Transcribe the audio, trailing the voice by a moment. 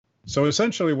So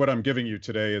essentially, what I'm giving you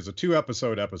today is a two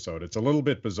episode. It's a little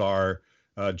bit bizarre.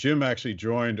 Jim actually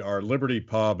joined our Liberty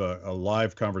Pub, a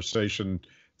live conversation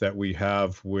that we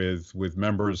have with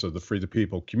members of the Free the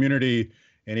People community,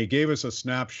 and he gave us a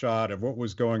snapshot of what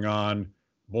was going on,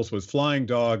 both with Flying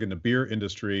Dog and the beer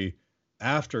industry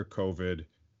after COVID,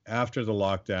 after the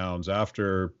lockdowns,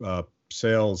 after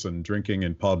sales and drinking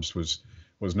in pubs was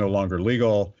no longer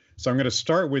legal. So I'm going to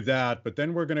start with that, but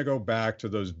then we're going to go back to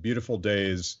those beautiful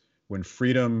days when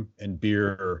freedom and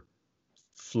beer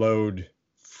flowed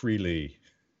freely.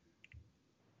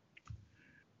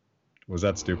 Was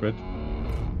that stupid?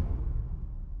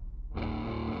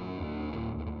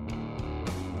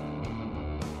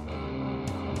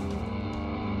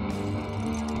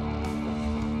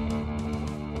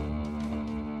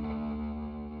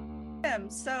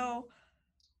 So,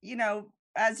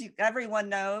 as everyone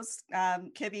knows,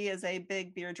 Kibby is a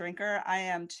big beer drinker. I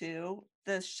am too.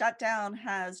 The shutdown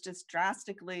has just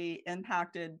drastically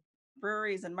impacted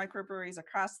breweries and microbreweries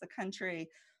across the country.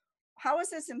 How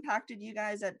has this impacted you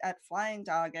guys at Flying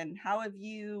Dog, and how have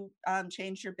you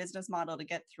changed your business model to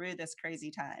get through this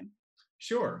crazy time?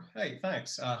 Sure. Hey,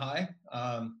 thanks. Hi.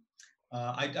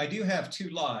 I do have two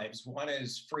lives. One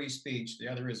is free speech, the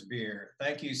other is beer.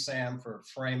 Thank you, Sam, for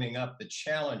framing up the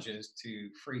challenges to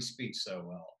free speech so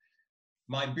well.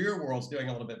 My beer world's doing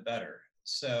a little bit better.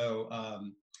 So,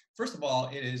 first of all,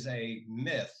 it is a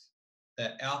myth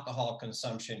that alcohol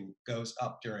consumption goes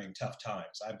up during tough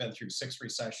times. I've been through 6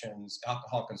 recessions.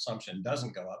 Alcohol consumption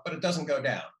doesn't go up, but it doesn't go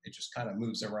down. It just kind of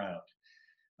moves around.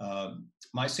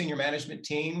 My senior management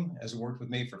team has worked with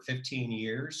me for 15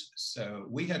 years. So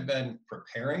we have been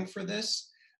preparing for this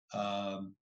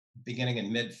beginning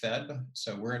in mid-Feb.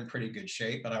 So we're in pretty good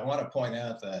shape. But I want to point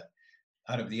out that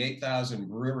out of the 8,000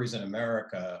 breweries in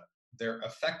America, they're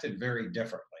affected very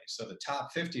differently. So the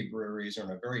top 50 breweries are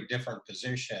in a very different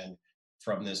position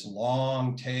from this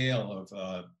long tail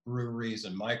of breweries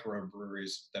and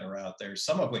microbreweries that are out there,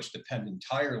 some of which depend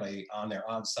entirely on their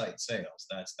on-site sales.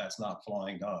 That's not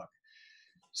Flying Dog.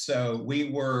 So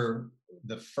we were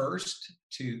the first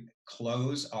to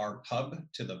close our pub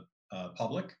to the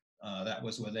public. That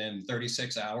was within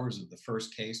 36 hours of the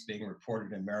first case being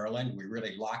reported in Maryland. We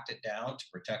really locked it down to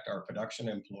protect our production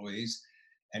employees.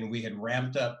 And we had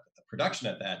ramped up the production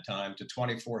at that time to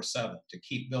 24/7 to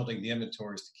keep building the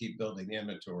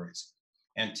inventories,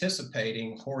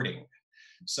 anticipating hoarding.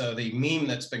 So the meme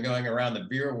that's been going around the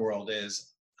beer world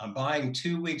is, I'm buying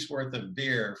 2 weeks worth of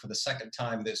beer for the second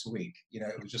time this week.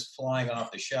 It was just flying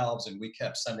off the shelves and we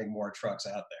kept sending more trucks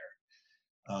out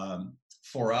there.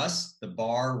 For us, the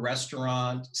bar,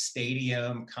 restaurant,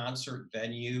 stadium, concert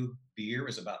venue beer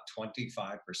is about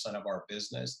 25% of our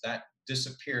business. That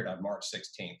disappeared on March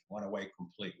 16th, went away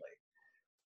completely.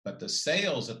 But the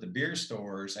sales at the beer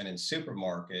stores and in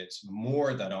supermarkets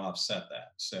more than offset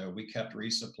that. So we kept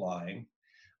resupplying.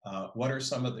 What are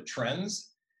some of the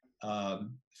trends?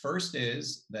 First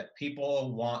is that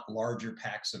people want larger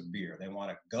packs of beer. They want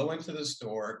to go into the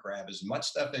store, grab as much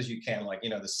stuff as you can, like,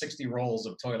 the 60 rolls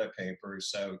of toilet paper.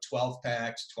 So 12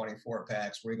 packs, 24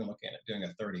 packs, we're even looking at doing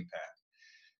a 30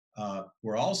 pack.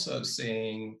 We're also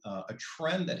seeing a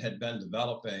trend that had been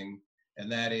developing,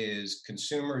 and that is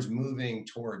consumers moving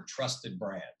toward trusted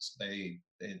brands. They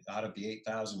out of the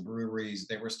 8,000 breweries,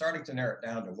 they were starting to narrow it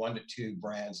down to 1 to 2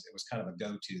 brands. It was kind of a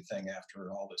go-to thing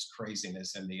after all this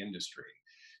craziness in the industry.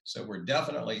 So we're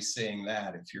definitely seeing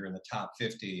that. If you're in the top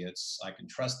 50, it's, I can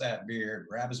trust that beer,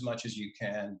 grab as much as you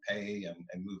can, pay,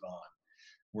 and move on.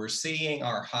 We're seeing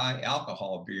our high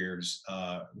alcohol beers,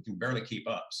 we can barely keep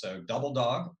up. So Double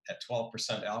Dog at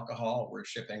 12% alcohol, we're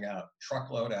shipping out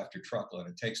truckload after truckload.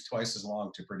 It takes twice as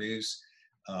long to produce.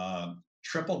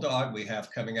 Triple Dog we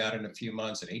have coming out in a few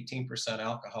months at 18%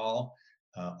 alcohol,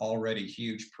 already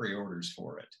huge pre-orders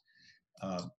for it.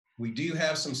 We do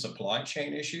have some supply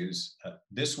chain issues.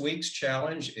 This week's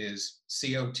challenge is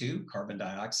CO2, carbon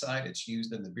dioxide. It's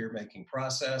used in the beer making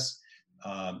process.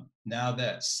 Now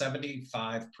that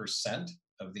 75%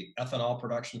 of the ethanol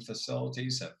production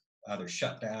facilities have either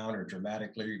shut down or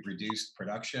dramatically reduced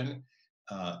production,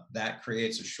 that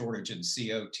creates a shortage in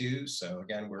CO2. So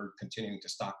again, we're continuing to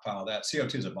stockpile that.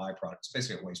 CO2 is a byproduct. It's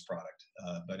basically a waste product,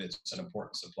 but it's an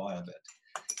important supply of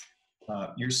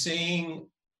it. You're seeing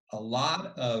a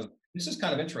lot of, this is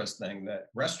kind of interesting, that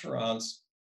restaurants,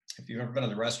 if you've ever been in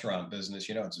the restaurant business,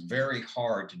 it's very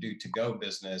hard to do to-go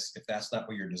business if that's not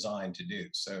what you're designed to do.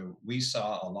 So we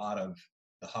saw a lot of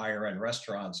the higher end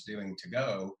restaurants doing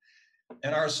to-go,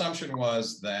 and our assumption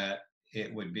was that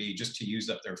it would be just to use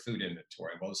up their food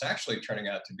inventory. Well, it's actually turning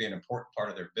out to be an important part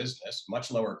of their business,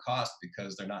 much lower cost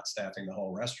because they're not staffing the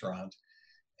whole restaurant.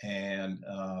 And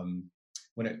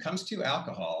When it comes to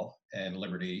alcohol and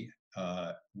liberty,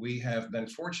 we have been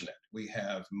fortunate. We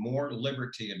have more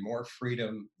liberty and more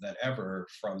freedom than ever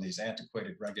from these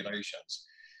antiquated regulations.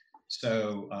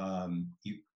 So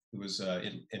it was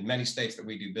in many states that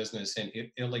we do business in,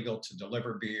 illegal to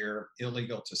deliver beer,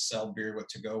 illegal to sell beer with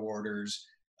to-go orders.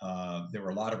 There were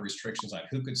a lot of restrictions on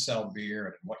who could sell beer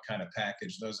and what kind of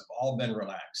package. Those have all been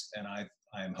relaxed. And I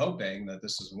am hoping that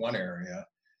this is one area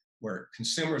where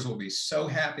consumers will be so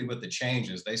happy with the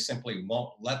changes, they simply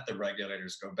won't let the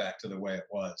regulators go back to the way it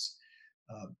was.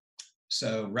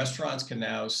 So restaurants can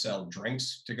now sell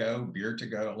drinks to go, beer to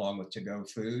go, along with to go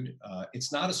food.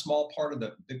 It's not a small part of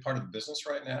the big part of the business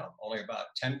right now. Only about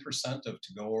 10% of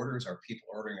to go orders are people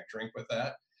ordering a drink with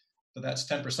that. But that's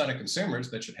 10% of consumers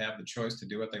that should have the choice to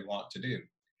do what they want to do.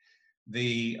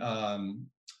 The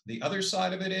other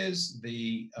side of it is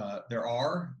there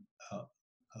are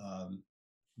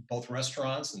both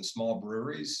restaurants and small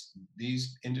breweries.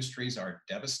 These industries are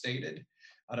devastated.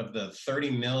 Out of the 30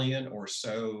 million or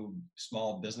so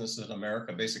small businesses in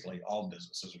America, basically all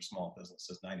businesses are small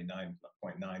businesses,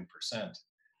 99.9%.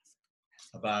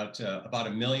 About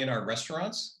a million are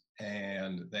restaurants,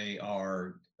 and they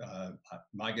are,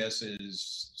 my guess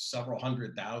is several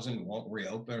 100,000 won't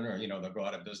reopen, or they'll go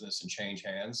out of business and change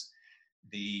hands.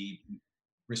 The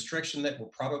restriction that will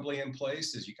probably in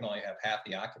place is you can only have half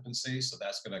the occupancy, so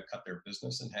that's going to cut their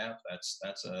business in half.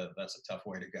 That's a tough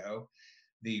way to go.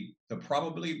 There'll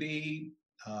probably be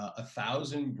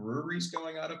 1,000 breweries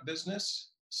going out of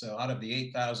business. So out of the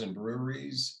 8,000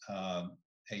 breweries, a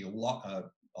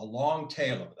long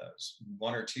tail of those,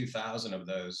 1,000 or 2,000 of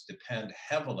those, depend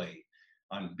heavily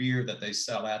on beer that they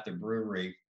sell at the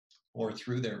brewery or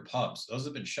through their pubs. Those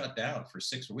have been shut down for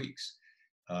 6 weeks.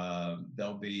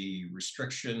 There'll be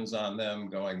restrictions on them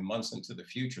going months into the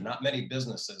future. Not many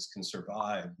businesses can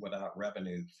survive without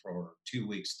revenue for 2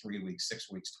 weeks, 3 weeks,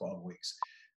 6 weeks, 12 weeks,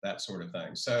 that sort of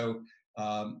thing. So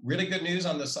really good news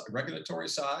on the regulatory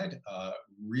side.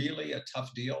 Really a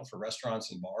tough deal for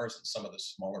restaurants and bars and some of the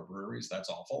smaller breweries. That's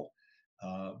awful.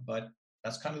 But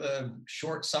that's kind of the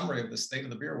short summary of the state of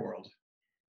the beer world.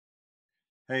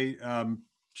 Hey,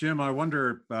 Jim, I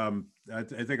wonder, I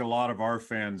think a lot of our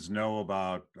fans know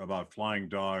about Flying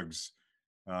Dog's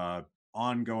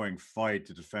ongoing fight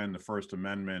to defend the First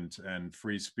Amendment and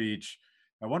free speech.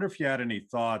 I wonder if you had any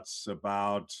thoughts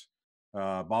about,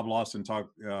 Bob Lawson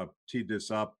teed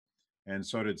this up, and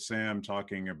so did Sam,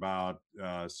 talking about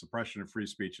suppression of free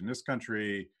speech in this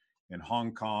country, in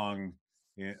Hong Kong,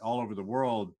 all over the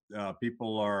world.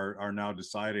 People are now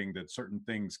deciding that certain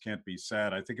things can't be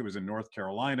said. I think it was in North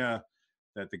Carolina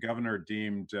that the governor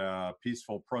deemed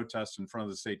peaceful protests in front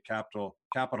of the state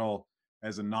capitol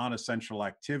as a non-essential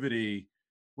activity.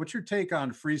 What's your take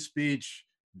on free speech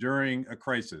during a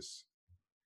crisis?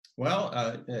 Well,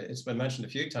 it's been mentioned a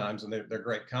few times, and they're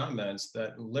great comments,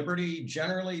 that liberty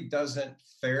generally doesn't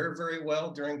fare very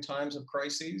well during times of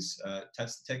crises. It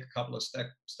tends to take a couple of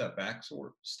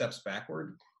steps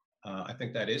backward. I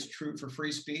think that is true for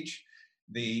free speech.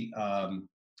 It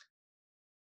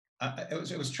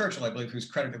was Churchill, I believe, who's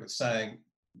credited with saying,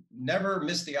 never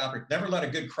miss the opportunity, never let a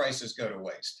good crisis go to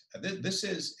waste. This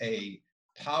is a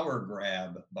power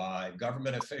grab by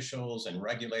government officials and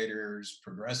regulators,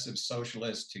 progressive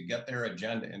socialists, to get their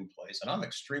agenda in place. And I'm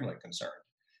extremely concerned.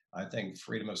 I think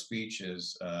freedom of speech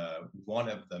is one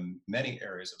of the many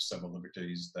areas of civil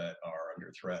liberties that are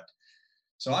under threat.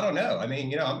 So I don't know. I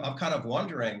mean, I'm kind of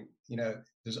wondering,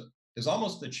 there's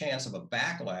almost the chance of a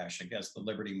backlash against the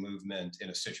liberty movement in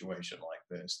a situation like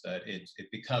this, that it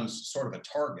becomes sort of a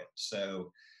target.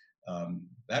 So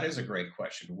that is a great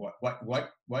question.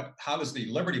 How is the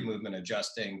liberty movement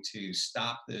adjusting to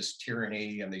stop this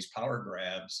tyranny and these power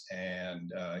grabs?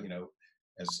 And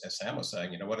as Sam was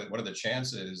saying, what are the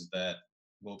chances that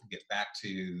we'll get back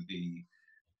to the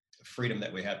freedom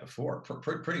that we had before?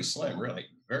 Pretty slim, really.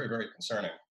 Very, very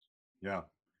concerning. Yeah.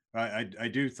 I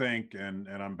do think, and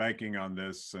I'm banking on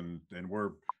this, and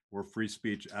we're free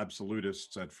speech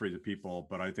absolutists at Free the People,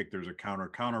 but I think there's a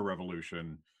counter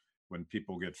revolution when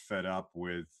people get fed up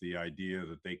with the idea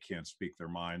that they can't speak their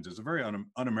minds. It's a very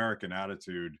un-American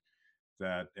attitude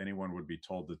that anyone would be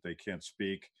told that they can't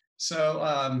speak. So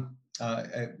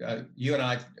you and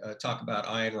I talk about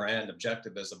Ayn Rand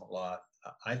objectivism a lot.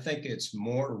 I think it's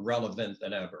more relevant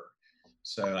than ever.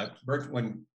 So I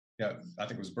think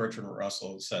it was Bertrand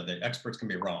Russell said that experts can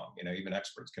be wrong. Even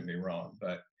experts can be wrong.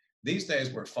 But these days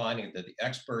we're finding that the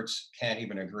experts can't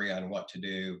even agree on what to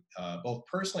do. Both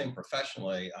personally and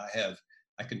professionally,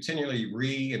 I continually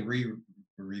review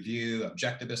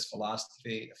objectivist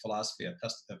philosophy,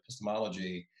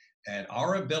 epistemology, And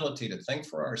our ability to think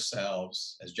for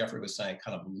ourselves, as Jeffrey was saying,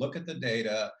 kind of look at the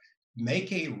data,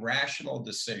 make a rational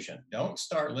decision. Don't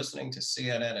start listening to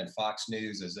CNN and Fox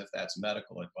News as if that's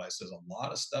medical advice. There's a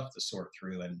lot of stuff to sort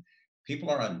through, and people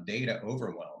are on data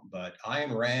overwhelm. But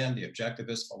Ayn Rand, the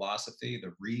objectivist philosophy,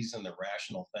 the reason, the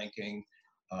rational thinking,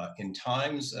 in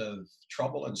times of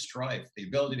trouble and strife, the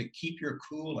ability to keep your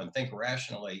cool and think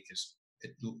rationally is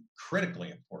critically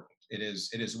important. It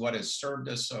is what has served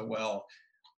us so well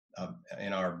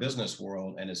in our business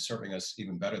world, and is serving us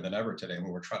even better than ever today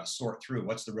when we're trying to sort through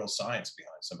what's the real science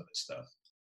behind some of this stuff.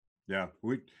 Yeah,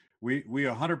 we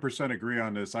 100% agree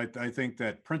on this. I think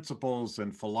that principles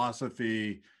and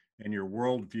philosophy and your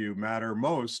worldview matter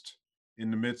most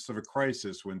in the midst of a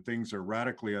crisis, when things are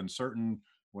radically uncertain,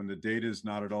 when the data is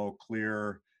not at all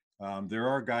clear. There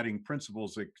are guiding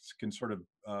principles that can sort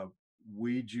of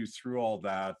weed you through all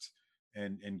that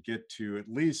and get to at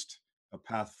least a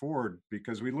path forward,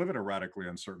 because we live in a radically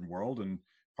uncertain world, and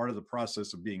part of the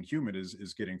process of being human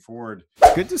is getting forward.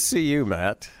 Good to see you,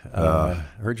 Matt. I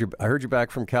heard you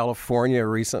back from California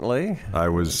recently. I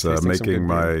was making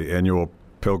my annual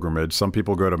pilgrimage. Some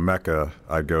people go to Mecca.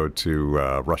 I go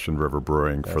to Russian River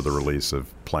Brewing for the release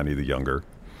of Pliny the Younger,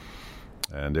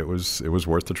 and it was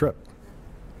worth the trip.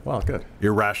 Well, good.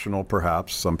 Irrational,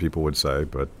 perhaps some people would say,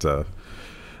 but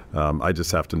I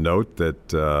just have to note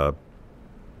that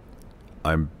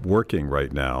I'm working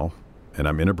right now, and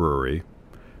I'm in a brewery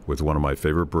with one of my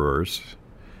favorite brewers,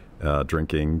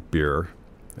 drinking beer,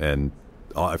 and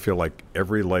I feel like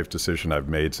every life decision I've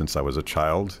made since I was a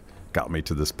child got me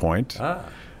to this point.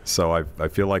 So I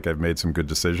feel like I've made some good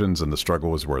decisions, and the struggle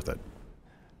was worth it.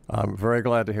 I'm very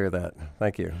glad to hear that.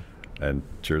 Thank you. And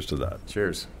cheers to that.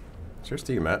 Cheers. Cheers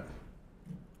to you, Matt.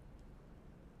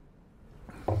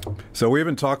 So we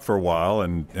haven't talked for a while,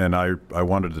 and I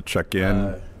wanted to check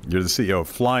in. You're the CEO of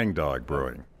Flying Dog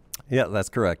Brewing. Yeah, that's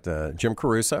correct. Jim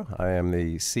Caruso. I am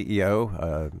the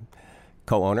CEO,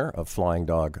 co-owner of Flying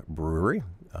Dog Brewery.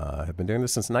 I've been doing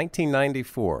this since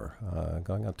 1994,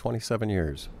 going on 27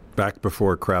 years. Back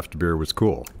before craft beer was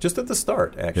cool. Just at the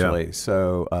start, actually. Yeah.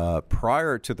 So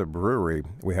prior to the brewery,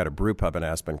 we had a brew pub in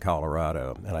Aspen,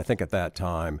 Colorado. And I think at that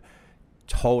time,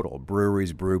 total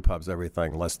breweries, brew pubs,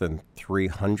 everything, less than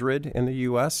 300 in the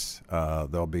U.S.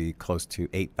 There'll be close to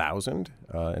 8,000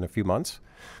 in a few months.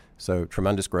 So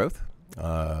tremendous growth.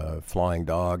 Flying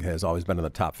Dog has always been in the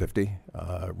top 50,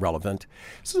 relevant.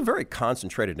 This is a very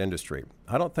concentrated industry.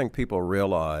 I don't think people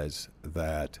realize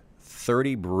that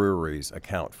 30 breweries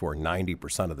account for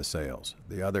 90% of the sales.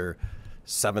 The other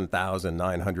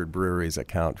 7,900 breweries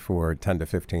account for 10 to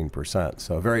 15%.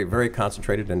 So a very, very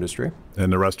concentrated industry.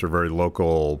 And the rest are very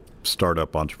local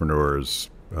startup entrepreneurs,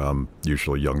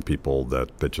 usually young people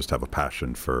that just have a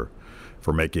passion for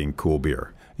making cool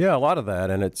beer. Yeah, a lot of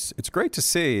that. And it's great to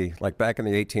see, like back in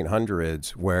the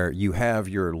 1800s, where you have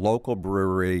your local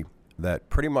brewery that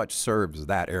pretty much serves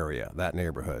that area, that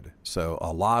neighborhood. So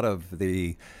a lot of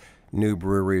the new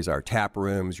breweries are tap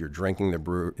rooms. You're drinking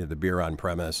the beer on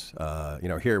premise.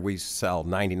 Here we sell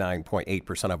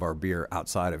 99.8% of our beer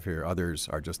outside of here. Others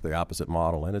are just the opposite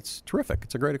model, and it's terrific.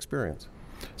 It's a great experience.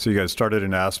 So you guys started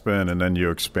in Aspen, and then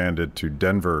you expanded to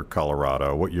Denver,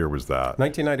 Colorado. What year was that?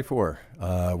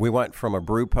 1994. We went from a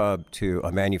brew pub to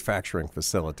a manufacturing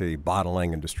facility,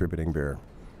 bottling and distributing beer.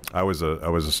 I was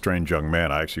a strange young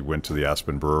man. I actually went to the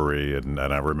Aspen Brewery, and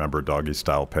I remember Doggy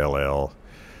Style Pale Ale.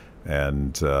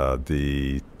 And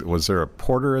was there a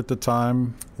porter at the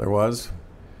time? There was.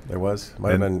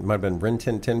 Might have been Rin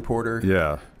Tin Tin Porter.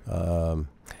 Yeah.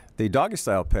 The Doggy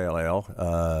Style Pale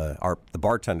Ale, the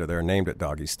bartender there named it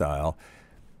Doggy Style.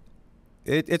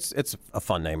 It's a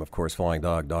fun name, of course, Flying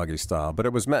Dog, Doggy Style, but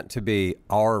it was meant to be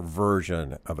our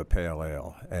version of a pale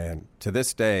ale. And to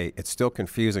this day, it's still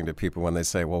confusing to people when they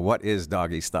say, well, what is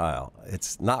Doggy Style?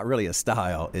 It's not really a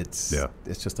style. It's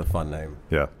just a fun name.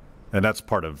 Yeah. And that's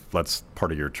part of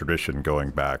your tradition going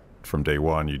back from day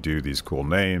one. You do these cool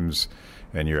names,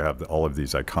 and you have all of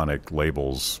these iconic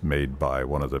labels made by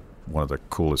one of the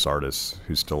coolest artists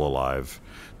who's still alive.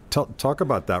 Talk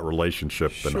about that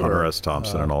relationship and Hunter S.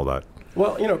 Thompson and all that.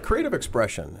 Well, creative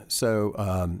expression.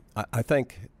 So I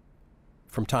think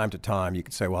from time to time you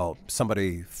could say, well,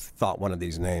 somebody thought one of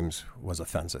these names was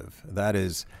offensive. That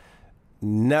is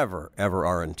never, ever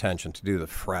our intention to do the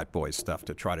frat boy stuff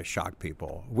to try to shock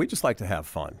people. We just like to have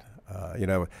fun.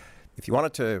 If you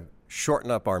wanted to shorten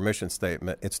up our mission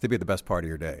statement, it's to be the best part of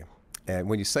your day. And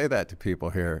when you say that to people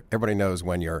here, everybody knows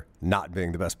when you're not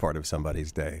being the best part of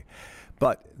somebody's day.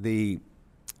 But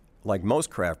like most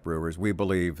craft brewers, we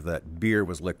believe that beer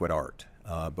was liquid art.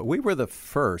 But we were the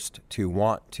first to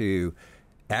want to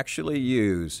actually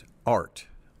use art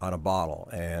on a bottle.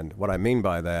 And what I mean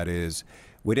by that is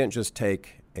we didn't just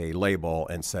take a label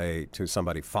and say to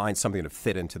somebody, find something to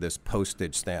fit into this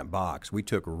postage stamp box. We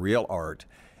took real art,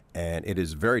 and it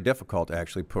is very difficult to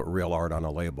actually put real art on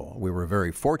a label. We were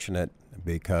very fortunate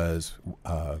because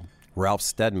Ralph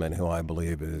Steadman, who I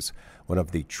believe is one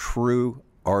of the true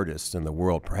artists in the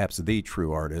world, perhaps the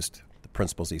true artist, the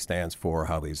principles he stands for,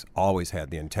 how he's always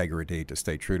had the integrity to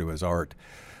stay true to his art.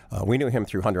 We knew him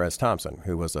through Hunter S. Thompson,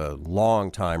 who was a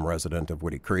longtime resident of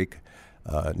Woody Creek.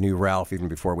 Knew Ralph even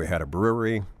before we had a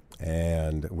brewery,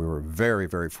 and we were very,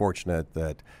 very fortunate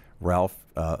that Ralph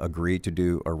agreed to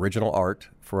do original art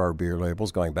for our beer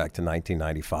labels going back to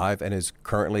 1995 and is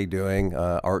currently doing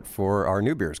art for our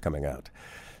new beers coming out.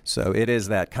 So it is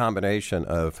that combination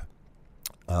of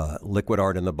liquid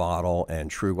art in the bottle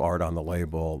and true art on the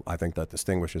label, I think, that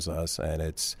distinguishes us, and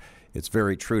it's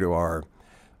very true to our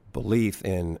belief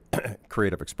in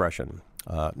creative expression.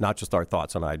 Not just our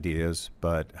thoughts and ideas,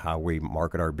 but how we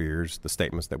market our beers, the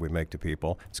statements that we make to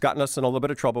people. It's gotten us in a little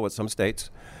bit of trouble with some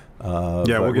states. We'll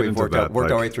get into that.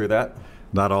 Worked our way through that.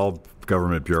 Not all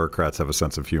government bureaucrats have a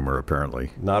sense of humor,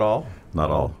 apparently. Not all. Not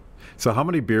all. So how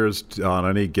many beers on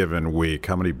any given week,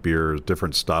 how many beers,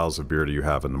 different styles of beer do you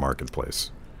have in the marketplace?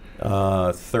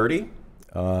 30.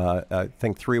 I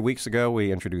think 3 weeks ago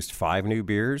we introduced 5 new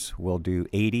beers. We'll do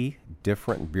 80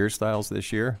 different beer styles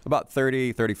this year. About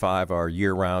 30, 35 are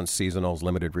year-round seasonals,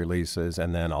 limited releases,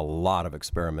 and then a lot of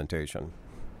experimentation.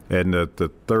 And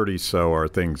the 30 so are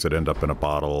things that end up in a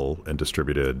bottle and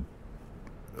distributed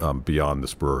beyond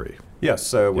this brewery. Yes,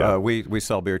 so we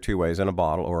sell beer 2 ways, in a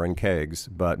bottle or in kegs,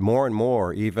 but more and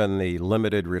more, even the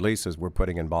limited releases we're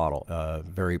putting in bottle.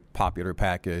 Very popular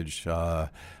package,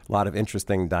 a lot of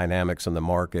interesting dynamics in the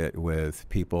market with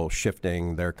people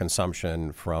shifting their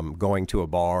consumption from going to a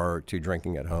bar to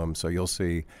drinking at home. So you'll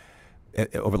see,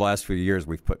 over the last few years,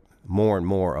 we've put more and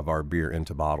more of our beer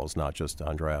into bottles, not just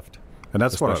on draft. And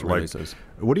that's what I like.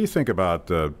 What do you think about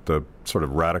the sort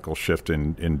of radical shift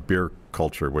in beer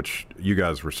culture, which you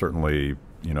guys were certainly,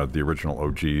 the original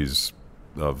OGs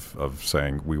of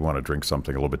saying we want to drink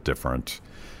something a little bit different.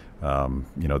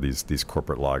 These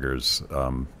corporate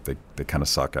lagers, they kind of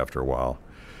suck after a while.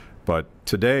 But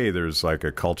today there's like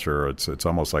a culture. It's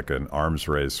almost like an arms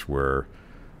race where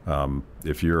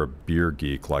if you're a beer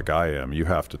geek like I am, you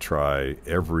have to try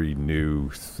every new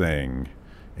thing.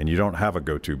 And you don't have a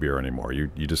go-to beer anymore. You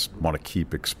just want to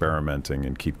keep experimenting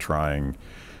and keep trying.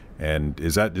 And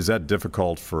is that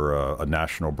difficult for a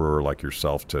national brewer like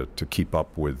yourself to keep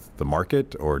up with the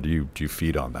market, or do you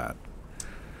feed on that?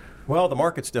 Well, the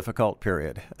market's difficult,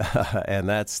 period, and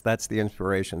that's the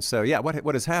inspiration. So yeah,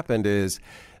 what has happened is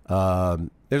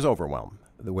there's overwhelm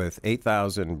with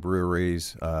 8,000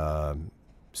 breweries,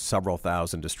 several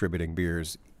thousand distributing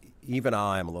beers. Even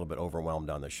I am a little bit overwhelmed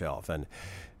on the shelf, and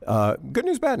good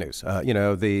news, bad news.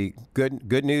 The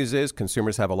good news is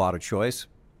consumers have a lot of choice,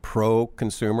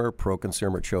 pro-consumer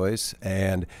choice,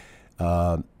 and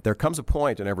there comes a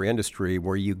point in every industry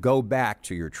where you go back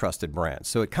to your trusted brand.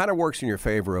 So it kind of works in your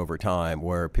favor over time,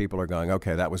 where people are going,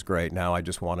 okay, that was great. Now I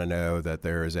just want to know that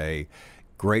there is a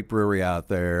great brewery out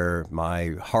there.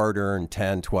 My hard-earned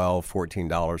 $10, $12,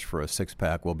 $14 for a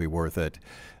 6-pack will be worth it.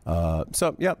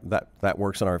 So yeah, that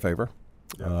works in our favor.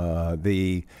 Yeah.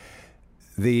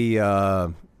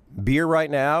 The beer right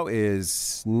now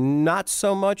is not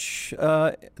so much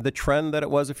the trend that it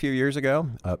was a few years ago.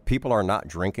 People are not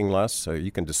drinking less, so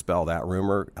you can dispel that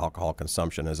rumor. Alcohol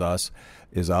consumption is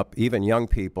up. Even young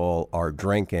people are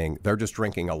drinking. They're just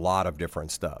drinking a lot of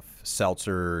different stuff.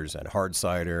 Seltzers and hard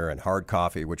cider and hard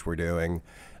coffee, which we're doing.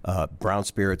 Brown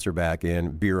spirits are back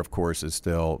in. Beer, of course, is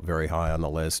still very high on the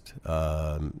list.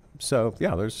 So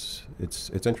yeah,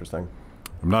 it's interesting.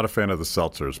 I'm not a fan of the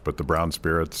seltzers, but the brown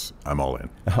spirits, I'm all in.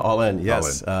 All in,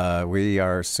 yes. All in. We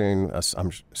are soon.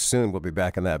 Soon we'll be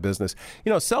back in that business.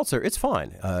 Seltzer, it's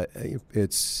fine. I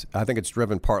think it's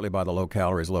driven partly by the low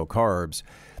calories, low carbs.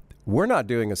 We're not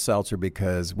doing a seltzer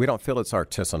because we don't feel it's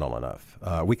artisanal enough.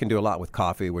 We can do a lot with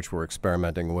coffee, which we're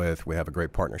experimenting with. We have a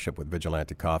great partnership with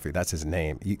Vigilante Coffee. That's his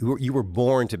name. You were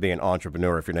born to be an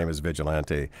entrepreneur if your name is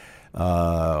Vigilante.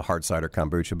 Hard cider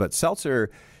kombucha, but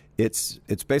seltzer. It's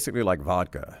basically like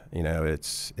vodka.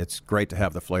 It's great to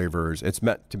have the flavors. It's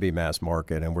meant to be mass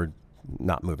market, and we're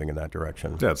not moving in that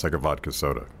direction. Yeah, it's like a vodka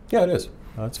soda. Yeah, it is.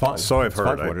 It's fine. So I've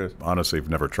heard. I honestly have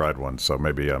never tried one, so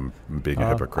maybe I'm being a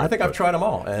hypocrite. I think I've tried them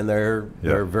all, and they're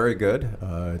very good.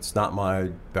 It's not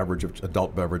my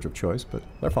adult beverage of choice, but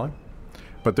they're fine.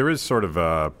 But there is sort of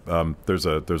there's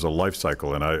a life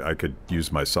cycle, and I could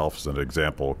use myself as an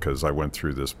example because I went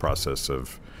through this process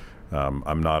of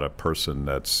I'm not a person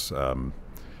that's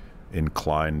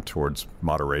inclined towards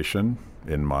moderation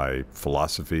in my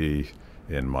philosophy,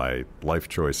 in my life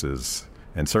choices,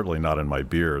 and certainly not in my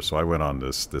beer. So I went on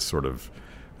this sort of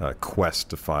quest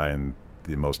to find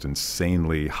the most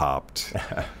insanely hopped,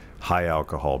 high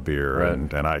alcohol beer. Right.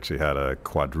 And I actually had a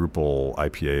quadruple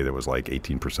IPA that was like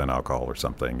 18% alcohol or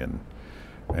something. And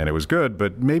it was good,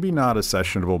 but maybe not a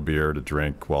sessionable beer to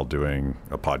drink while doing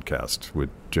a podcast with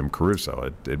Jim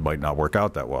Caruso. It might not work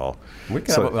out that well. We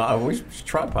should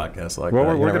try podcasts like well,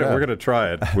 that. we're gonna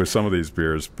try it with some of these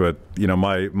beers, but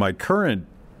my current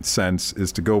sense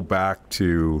is to go back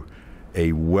to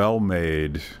a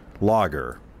well-made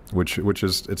lager, which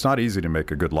is, it's not easy to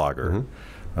make a good lager.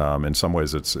 Mm-hmm. In some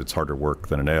ways, it's harder work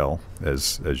than an ale,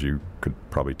 as you could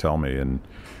probably tell me. And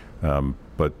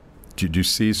but did you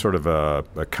see sort of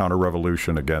a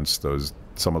counter-revolution against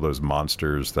some of those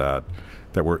monsters that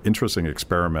were interesting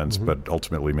experiments, mm-hmm. but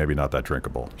ultimately maybe not that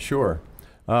drinkable? Sure.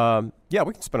 Yeah,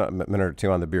 we can spend a minute or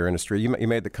two on the beer industry. You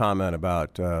made the comment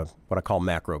about what I call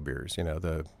macro beers,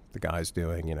 the guys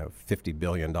doing, $50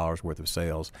 billion worth of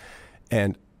sales.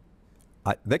 And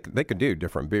they could do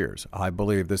different beers. I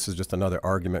believe this is just another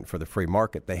argument for the free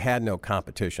market. They had no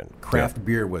competition. Craft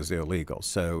beer was illegal,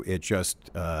 so it just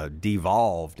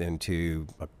devolved into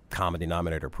a common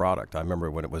denominator product. I remember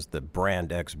when it was the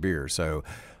brand X beer. So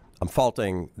I'm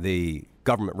faulting the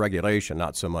government regulation,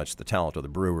 not so much the talent of the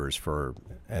brewers for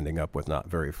ending up with not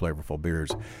very flavorful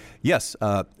beers. Yes,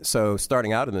 so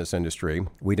starting out in this industry,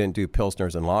 we didn't do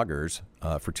Pilsners and lagers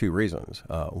for two reasons.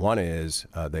 One is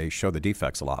they show the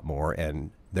defects a lot more, and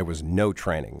there was no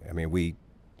training. I mean,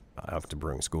 I went to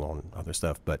brewing school and other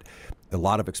stuff, but a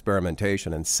lot of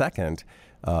experimentation. And second,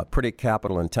 pretty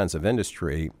capital-intensive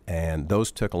industry, and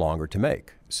those took longer to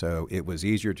make. So it was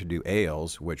easier to do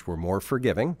ales, which were more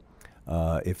forgiving,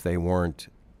 if they weren't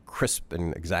crisp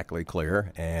and exactly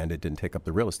clear, and it didn't take up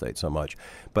the real estate so much.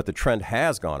 But the trend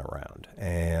has gone around,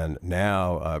 and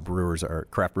now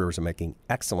craft brewers are making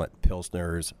excellent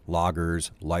Pilsners,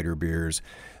 lagers, lighter beers.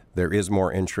 There is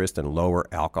more interest in lower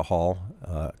alcohol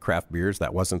craft beers.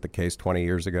 That wasn't the case 20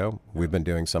 years ago. We've been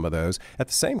doing some of those. At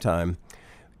the same time,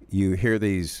 you hear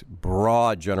these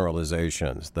broad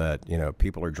generalizations that,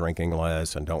 people are drinking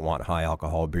less and don't want high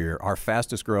alcohol beer. Our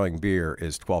fastest growing beer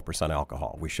is 12%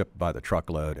 alcohol. We ship by the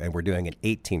truckload, and we're doing an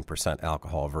 18%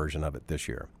 alcohol version of it this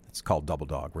year. It's called Double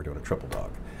Dog. We're doing a Triple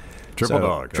Dog. Triple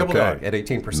Dog at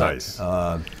 18%. Nice.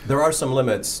 There are some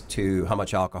limits to how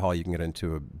much alcohol you can get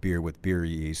into a beer with beer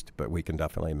yeast, but we can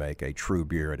definitely make a true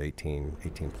beer at 18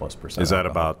 plus percent. Is that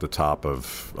about the top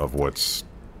of what's...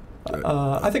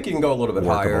 I think you can go a little bit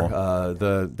workable. higher.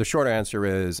 The short answer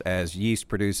is, as yeast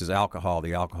produces alcohol,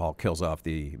 the alcohol kills off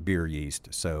the beer yeast.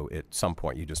 So at some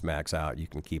point you just max out. You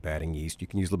can keep adding yeast. You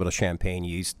can use a little bit of champagne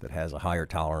yeast that has a higher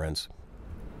tolerance.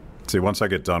 See, once I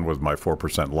get done with my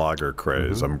 4% lager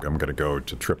craze, mm-hmm. I'm going to go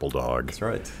to Triple Dog. That's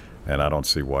right. And I don't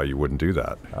see why you wouldn't do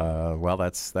that. Well,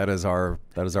 that is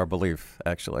our belief,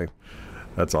 actually.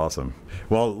 That's awesome.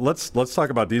 Well, let's talk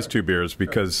about these two beers,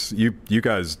 because you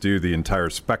guys do the entire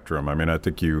spectrum. I mean, I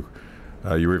think you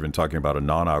were even talking about a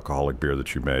non-alcoholic beer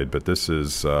that you made, but this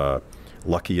is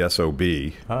Lucky SOB.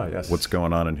 Ah, yes. What's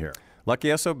going on in here?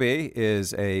 Lucky SOB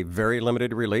is a very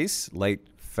limited release, late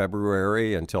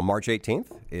February until March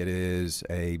 18th. It is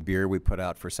a beer we put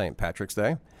out for St. Patrick's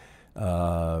Day.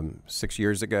 6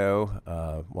 years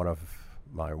ago, one of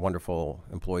my wonderful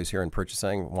employees here in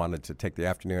purchasing wanted to take the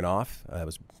afternoon off. It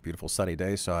was a beautiful sunny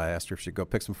day, so I asked her if she'd go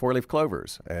pick some 4-leaf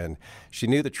clovers. And she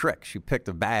knew the trick. She picked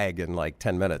a bag in like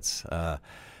 10 minutes.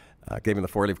 Gave me the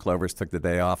 4-leaf clovers, took the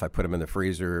day off. I put them in the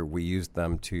freezer. We used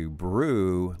them to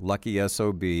brew Lucky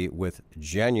SOB with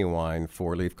genuine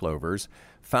 4-leaf clovers.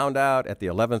 Found out at the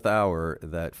 11th hour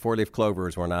that 4-leaf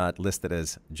clovers were not listed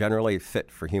as generally fit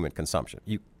for human consumption.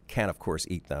 You can, of course,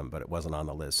 eat them, but it wasn't on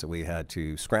the list. So we had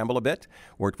to scramble a bit,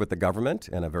 worked with the government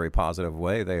in a very positive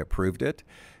way. They approved it.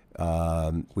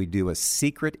 We do a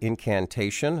secret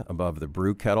incantation above the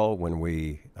brew kettle when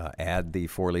we add the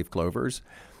 4-leaf clovers.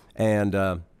 And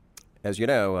as you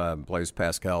know, Blaise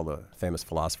Pascal, the famous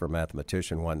philosopher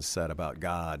mathematician, once said about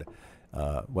God,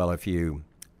 well, if you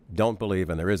don't believe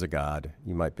and there is a God,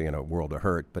 you might be in a world of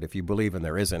hurt. But if you believe and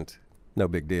there isn't, no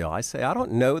big deal. I say, I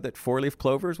don't know that 4-leaf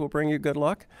clovers will bring you good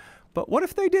luck, but what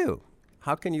if they do?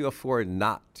 How can you afford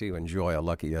not to enjoy a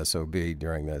Lucky SOB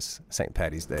during this St.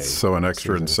 Patty's Day? So an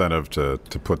extra incentive to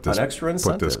put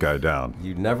this guy down.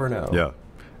 You never know. Yeah,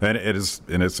 and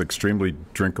it's extremely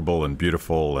drinkable and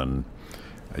beautiful, and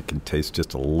I can taste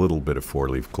just a little bit of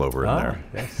 4-leaf clover in there.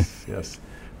 Yes.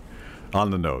 On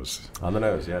the nose. On the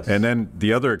nose, yes. And then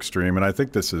the other extreme, and I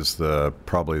think this is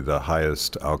probably the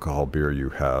highest alcohol beer you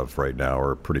have right now,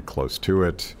 or pretty close to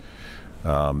it.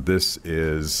 This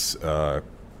is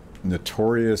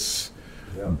Notorious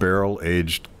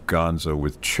barrel-aged Gonzo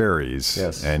with cherries.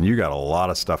 Yes. And you got a lot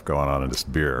of stuff going on in this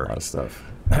beer. A lot of stuff.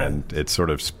 And it's sort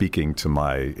of speaking to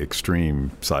my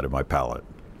extreme side of my palate.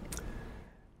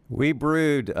 We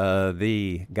brewed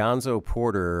the Gonzo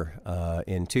Porter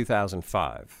in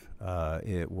 2005.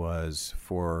 It was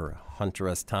for Hunter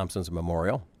S. Thompson's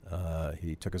memorial.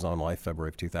 He took his own life February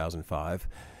of 2005.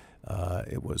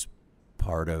 It was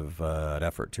part of an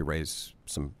effort to raise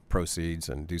some proceeds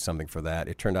and do something for that.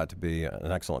 It turned out to be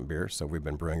an excellent beer, so we've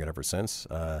been brewing it ever since.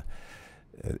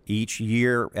 Each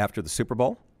year after the Super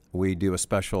Bowl, we do a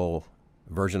special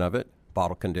version of it,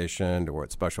 bottle conditioned or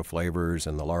with special flavors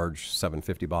in the large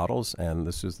 750 bottles, and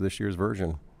this is this year's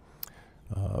version.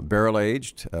 Barrel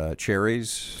aged,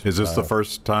 cherries. Is this the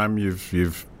first time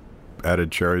you've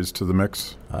added cherries to the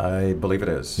mix? I believe it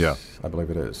is. Yeah. I believe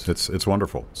it is. It's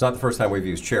wonderful. It's not the first time we've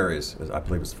used cherries. I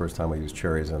believe it's the first time we used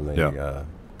cherries in the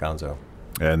Gonzo.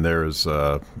 And there's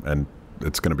and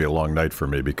it's going to be a long night for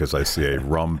me because I see a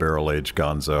rum barrel-aged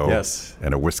Gonzo Yes.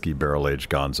 and a whiskey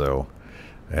barrel-aged Gonzo.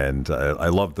 And I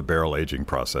love the barrel aging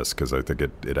process because I think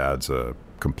it adds a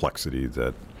complexity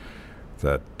that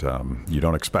you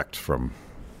don't expect from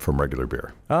regular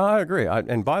beer. I agree.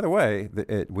 And by the way,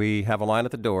 we have a line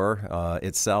at the door.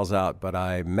 It sells out, but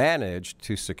I managed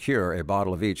to secure a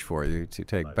bottle of each for you to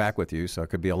take back with you. So it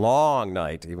could be a long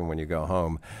night, even when you go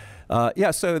home.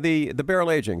 So the barrel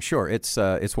aging, sure, it's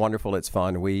wonderful. It's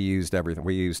fun. We used everything.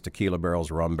 We used tequila barrels,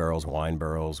 rum barrels, wine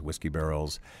barrels, whiskey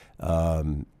barrels.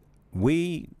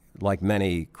 We, like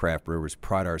many craft brewers,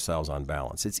 pride ourselves on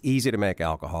balance. It's easy to make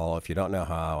alcohol. If you don't know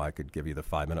how, I could give you the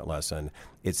 5-minute lesson.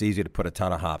 It's easy to put a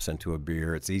ton of hops into a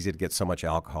beer. It's easy to get so much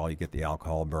alcohol, you get the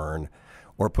alcohol burn.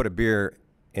 Or put a beer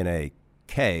in a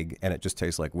keg and it just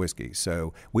tastes like whiskey.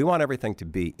 So we want everything to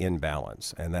be in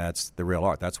balance, and that's the real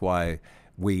art. That's why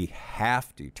we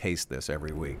have to taste this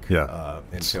every week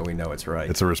until we know it's right.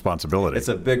 It's a responsibility. It's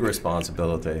a big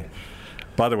responsibility.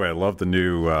 By the way, I love the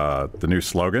new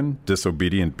slogan,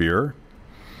 Disobedient Beer.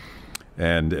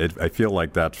 And I feel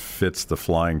like that fits the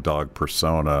Flying Dog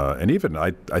persona. And even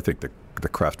I think the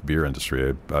craft beer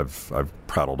industry, I've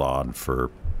prattled on for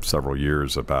several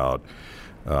years about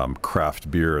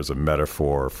craft beer as a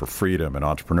metaphor for freedom and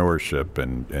entrepreneurship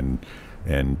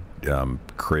and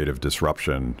creative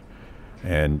disruption.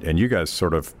 And you guys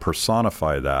sort of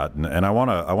personify that, and I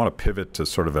want to pivot to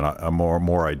sort of a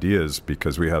more ideas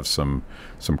because we have some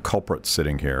culprits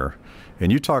sitting here,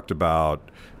 and you talked about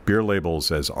beer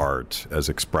labels as art, as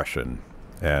expression,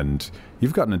 and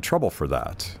you've gotten in trouble for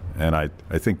that, and I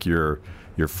think your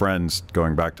friends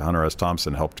going back to Hunter S.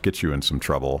 Thompson helped get you in some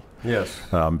trouble. Yes.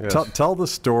 Yes. Tell the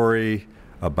story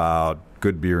about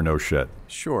Good Beer No Shit.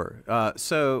 Sure.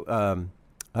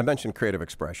 I mentioned creative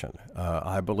expression.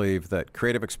 I believe that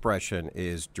creative expression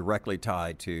is directly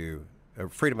tied to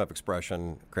freedom of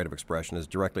expression. Creative expression is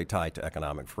directly tied to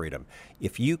economic freedom.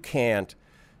 If you can't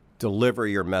deliver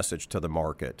your message to the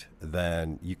market,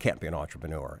 then you can't be an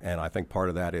entrepreneur. And I think part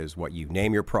of that is what you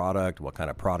name your product, what kind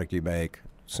of product you make,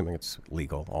 assuming it's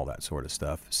legal, all that sort of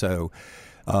stuff. So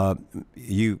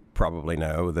you probably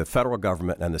know the federal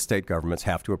government and the state governments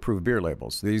have to approve beer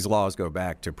labels. These laws go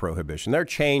back to Prohibition. They're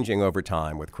changing over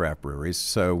time with craft breweries.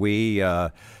 So we,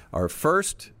 our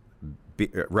first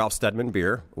Ralph Steadman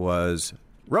beer was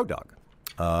Road Dog.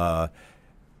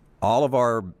 All of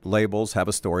our labels have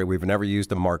a story. We've never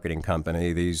used a marketing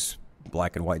company. These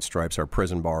black and white stripes are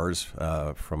prison bars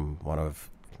from one of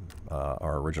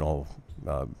our original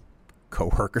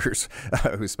co-workers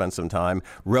who spent some time.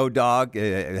 Road Dog,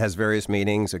 it has various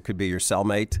meanings. It could be your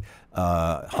cellmate.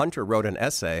 Hunter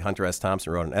S.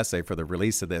 Thompson wrote an essay for the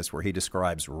release of this where he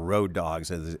describes road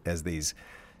dogs as these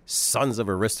sons of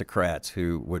aristocrats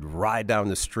who would ride down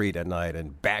the street at night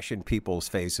and bash in people's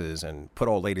faces and put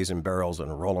old ladies in barrels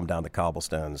and roll them down the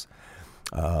cobblestones.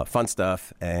 Fun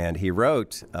stuff. And he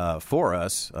wrote for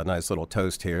us a nice little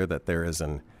toast here that there is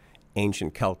an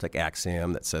ancient Celtic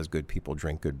axiom that says good people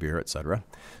drink good beer, etc.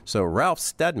 So Ralph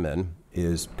Steadman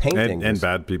is painting... And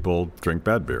bad people drink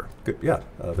bad beer.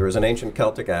 There is an ancient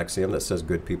Celtic axiom that says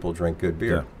good people drink good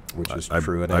beer, which is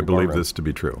true. I believe this to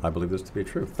be true. I believe this to be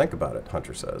true. Think about it,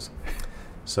 Hunter says.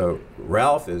 So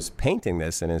Ralph is painting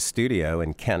this in his studio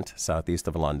in Kent, southeast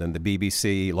of London. The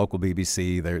BBC, local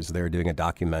BBC, they're doing a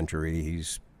documentary.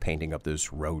 He's painting up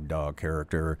this road dog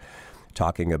character,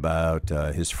 talking about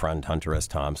his friend Hunter S.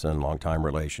 Thompson, longtime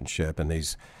relationship, and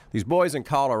these boys in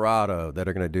Colorado that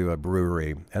are going to do a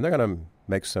brewery, and they're going to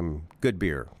make some good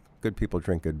beer. Good people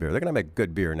drink good beer. They're going to make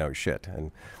good beer, no shit.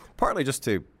 And partly just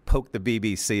to poke the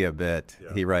BBC a bit,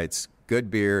 he writes, good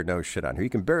beer, no shit on here. You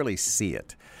can barely see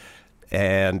it.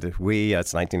 And it's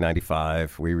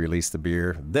 1995. We released the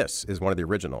beer. This is one of the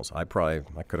originals. I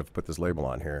could have put this label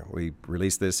on here. We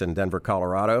released this in Denver,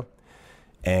 Colorado.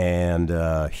 And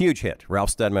huge hit. Ralph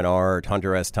Steadman Art,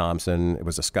 Hunter S. Thompson. It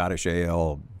was a Scottish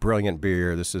ale, brilliant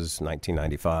beer. This is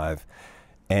 1995.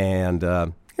 And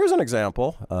here's an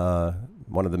example.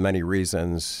 One of the many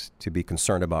reasons to be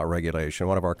concerned about regulation.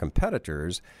 One of our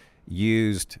competitors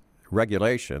used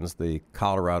regulations, the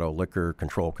Colorado Liquor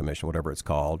Control Commission, whatever it's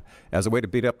called, as a way to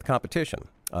beat up the competition.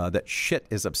 That shit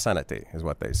is obscenity, is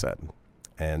what they said.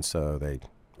 And so they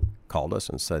called us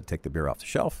and said, take the beer off the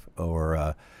shelf,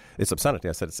 or it's obscenity.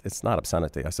 I said, it's not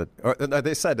obscenity. I said, or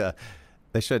they said,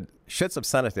 shit's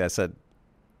obscenity. I said,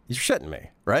 you're shitting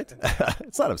me, right?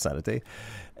 It's not obscenity.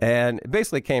 And it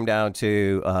basically came down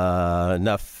to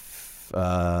enough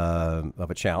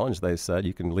of a challenge. They said,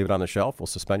 you can leave it on the shelf, we'll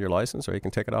suspend your license, or you can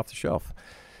take it off the shelf.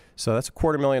 So that's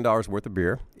 $250,000 worth of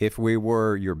beer. If we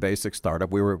were your basic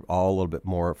startup, we were all a little bit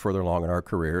more further along in our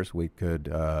careers. We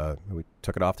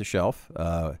took it off the shelf,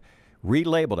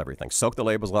 relabeled everything, soaked the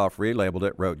labels off, relabeled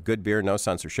it, wrote good beer, no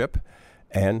censorship,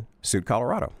 and sued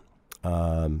Colorado.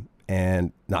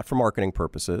 And not for marketing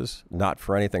purposes, not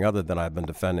for anything other than I've been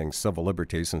defending civil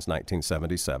liberties since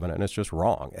 1977, and it's just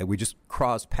wrong. And we just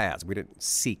crossed paths. We didn't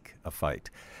seek a fight.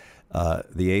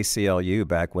 The ACLU,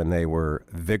 back when they were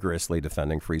vigorously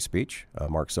defending free speech,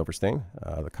 Mark Silverstein,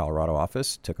 the Colorado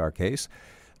office, took our case.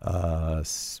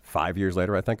 5 years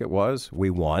later, I think it was, we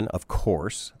won, of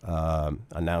course,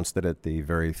 announced it at the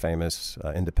very famous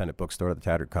independent bookstore, the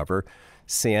Tattered Cover.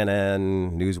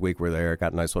 CNN, Newsweek were there,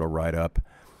 got a nice little write-up.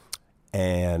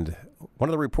 And one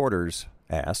of the reporters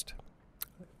asked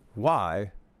why,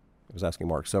 I was asking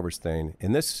Mark Silverstein,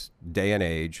 in this day and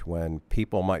age when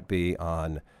people might be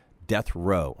on death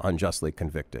row, unjustly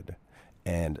convicted,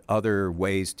 and other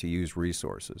ways to use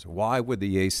resources, why would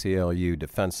the ACLU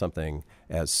defend something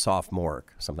as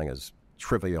sophomoric, something as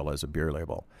trivial as a beer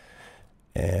label?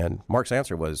 And Mark's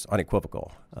answer was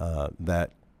unequivocal,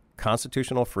 that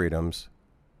constitutional freedoms,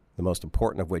 the most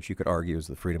important of which you could argue is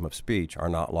the freedom of speech, are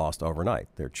not lost overnight.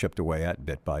 They're chipped away at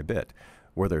bit by bit.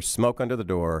 Where there's smoke under the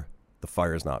door, the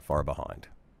fire is not far behind.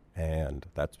 And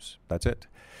that's it.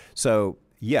 So,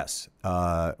 yes,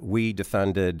 we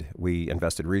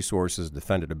invested resources,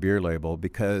 defended a beer label,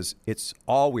 because it's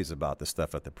always about the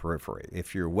stuff at the periphery.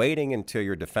 If you're waiting until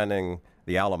you're defending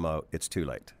the Alamo, it's too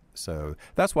late. So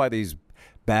that's why these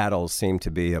battles seem to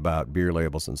be about beer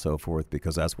labels and so forth,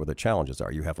 because that's where the challenges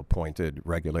are. You have appointed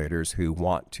regulators who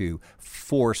want to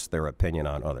force their opinion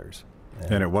on others.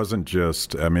 And it wasn't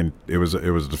just, I mean, it was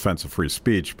a defense of free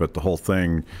speech, but the whole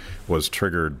thing was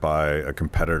triggered by a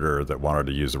competitor that wanted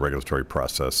to use the regulatory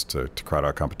process to crowd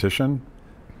out competition.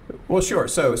 Well, sure.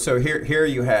 So here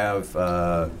you have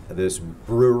this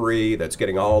brewery that's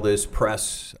getting all this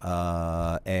press,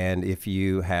 and if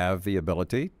you have the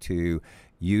ability to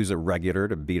use a regulator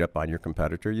to beat up on your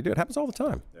competitor, you do. It happens all the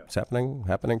time. Yeah. It's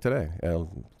happening today.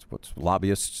 It's what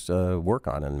lobbyists work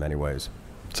on in many ways.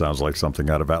 Sounds like something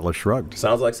out of Atlas Shrugged.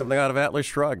 Sounds like something out of Atlas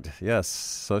Shrugged. Yes,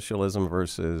 socialism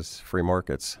versus free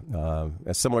markets.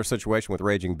 A similar situation with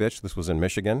Raging Bitch. This was in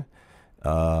Michigan.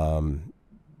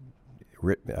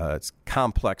 It's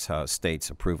complex how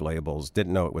states approve labels.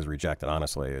 Didn't know it was rejected,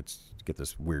 honestly. It's get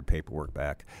this weird paperwork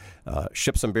back.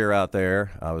 Ship some beer out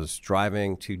there. I was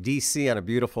driving to D.C. on a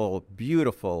beautiful,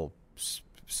 beautiful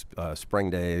spring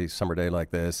day, summer day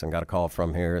like this, and got a call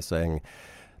from here saying,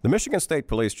 the Michigan State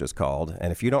Police just called,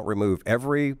 and if you don't remove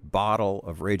every bottle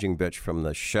of Raging Bitch from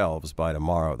the shelves by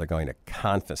tomorrow, they're going to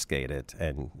confiscate it,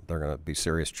 and there are going to be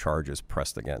serious charges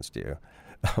pressed against you.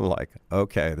 I'm like,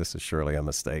 okay, this is surely a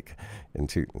mistake in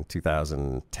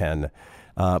 2010.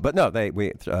 But no,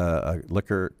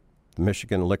 the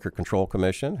Michigan Liquor Control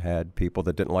Commission had people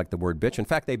that didn't like the word bitch. In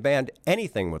fact, they banned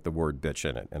anything with the word bitch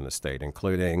in it in the state,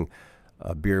 including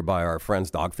a beer by our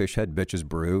friends Dogfish Head, Bitches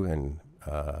Brew, and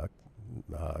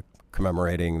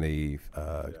commemorating the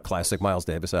classic Miles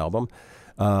Davis album.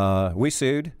 We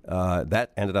sued.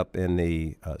 That ended up in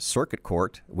the circuit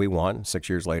court. We won 6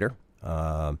 years later.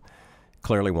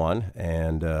 Clearly won,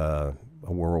 and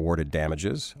were awarded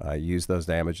damages. I used those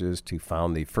damages to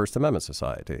found the First Amendment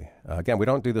Society. Again, we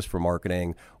don't do this for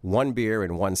marketing. One beer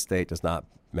in one state does not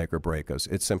make or break us.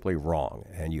 It's simply wrong,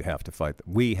 and you have to fight.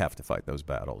 We have to fight those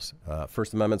battles.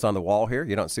 First Amendment's on the wall here.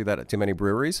 You don't see that at too many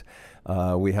breweries.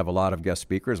 We have a lot of guest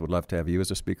speakers. Would love to have you as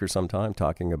a speaker sometime,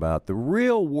 talking about the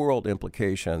real-world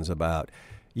implications about,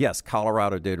 yes,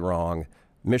 Colorado did wrong.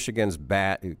 Michigan's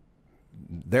bad.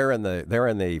 They're in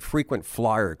the frequent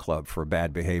flyer club for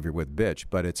bad behavior with bitch,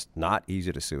 but it's not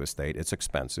easy to sue a state. It's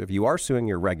expensive. You are suing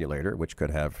your regulator, which could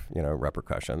have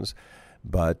repercussions.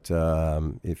 But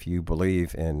if you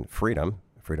believe in freedom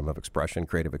of expression,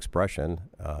 creative expression,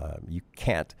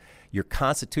 you're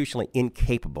constitutionally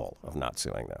incapable of not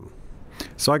suing them.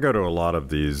 So I go to a lot of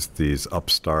these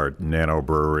upstart nano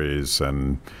breweries,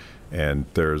 and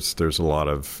there's a lot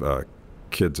of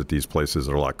kids at these places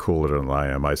that are a lot cooler than I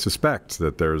am. I suspect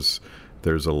that there's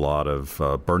a lot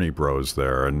of Bernie bros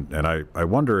there, and I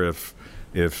wonder if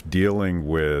dealing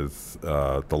with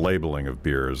the labeling of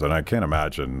beers, and I can't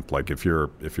imagine, like, if you're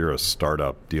a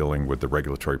startup, dealing with the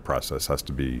regulatory process has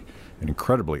to be an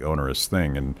incredibly onerous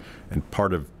thing, and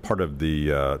part of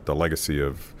the legacy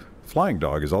of Flying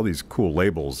Dog is all these cool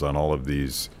labels on all of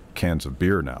these cans of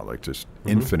beer now, like just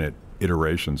infinite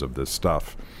iterations of this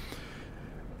stuff.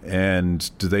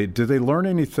 And do they learn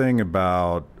anything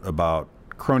about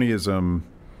cronyism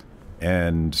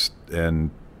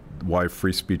and why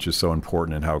free speech is so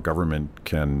important and how government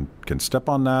can step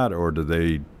on that, or do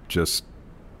they just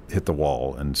hit the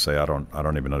wall and say, I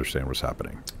don't even understand what's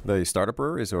happening? The startup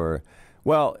breweries, or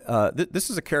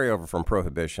this is a carryover from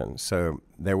Prohibition. So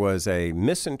there was a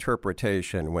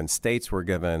misinterpretation when states were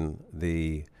given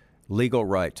the legal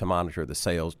right to monitor the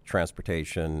sales,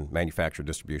 transportation, manufacture,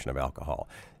 distribution of alcohol.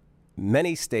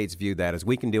 Many states view that as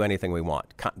we can do anything we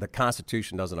want. The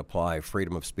Constitution doesn't apply.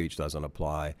 Freedom of speech doesn't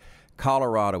apply.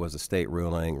 Colorado was a state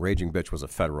ruling. Raging Bitch was a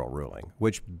federal ruling,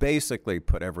 which basically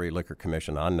put every liquor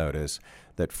commission on notice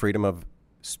that freedom of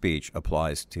speech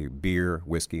applies to beer,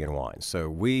 whiskey, and wine.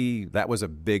 So that was a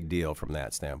big deal from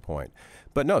that standpoint.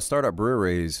 But no, startup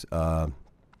breweries,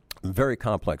 very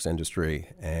complex industry,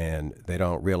 and they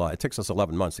don't realize it takes us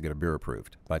 11 months to get a beer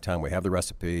approved. By the time we have the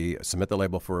recipe, submit the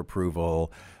label for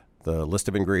approval, the list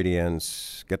of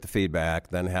ingredients, get the feedback,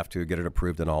 then have to get it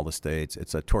approved in all the states.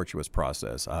 It's a tortuous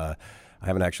process. I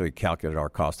haven't actually calculated our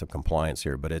cost of compliance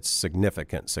here, but it's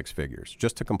significant, 6 figures,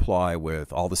 just to comply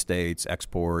with all the states,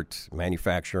 export,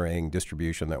 manufacturing,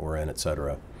 distribution that we're in, et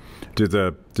cetera. Do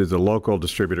the local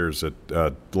distributors at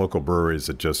local breweries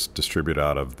that just distribute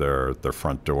out of their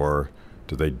front door,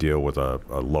 do they deal with a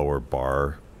lower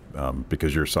bar?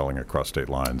 Because you're selling across state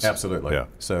lines. Absolutely. Yeah.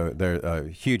 So there's a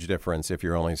huge difference if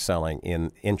you're only selling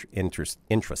in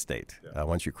intrastate. Yeah.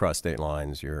 Once you cross state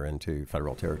lines, you're into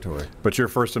federal territory. But your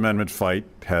First Amendment fight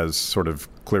has sort of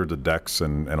cleared the decks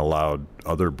and allowed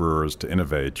other brewers to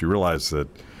innovate. You realize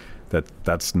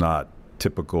that's not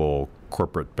typical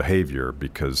corporate behavior,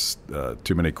 because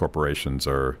too many corporations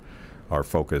are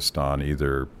focused on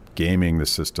either gaming the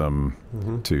system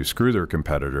to screw their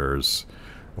competitors,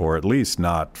 or at least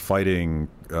not fighting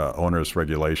onerous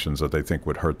regulations that they think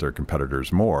would hurt their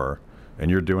competitors more, and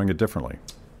you're doing it differently.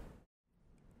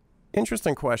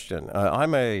 Interesting question.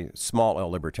 I'm a small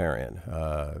L libertarian,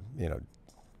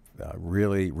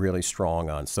 really, really strong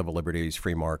on civil liberties,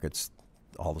 free markets,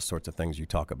 all the sorts of things you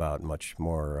talk about much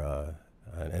more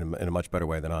in a much better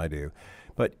way than I do.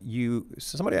 But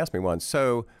somebody asked me once,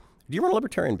 so do you run a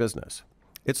libertarian business?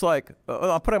 It's like,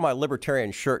 I'll put on my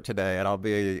libertarian shirt today and I'll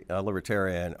be a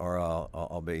libertarian, or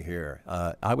I'll be here.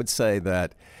 I would say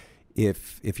that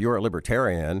if you're a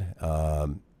libertarian,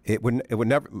 it would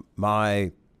never,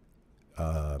 my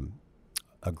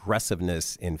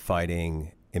aggressiveness in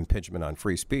fighting impingement on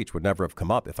free speech would never have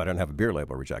come up if I didn't have a beer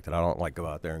label rejected. I don't go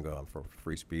out there and go, I'm for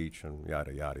free speech and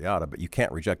yada, yada, yada, but you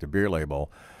can't reject a beer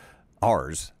label,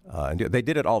 ours. And they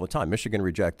did it all the time. Michigan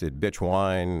rejected bitch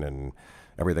wine and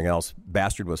everything else.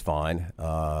 Bastard was fine.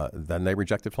 Then they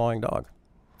rejected Flying Dog.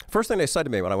 First thing they said to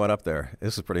me when I went up there,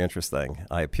 this is pretty interesting.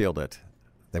 I appealed it.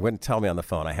 They wouldn't tell me on the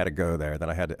phone. I had to go there. Then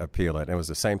I had to appeal it. And it was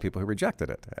the same people who rejected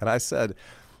it. And I said,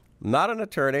 not an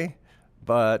attorney,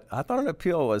 but I thought an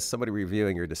appeal was somebody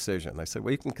reviewing your decision. They said,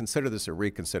 well, you can consider this a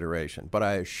reconsideration, but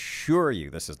I assure you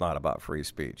this is not about free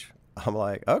speech. I'm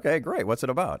like, okay, great. What's it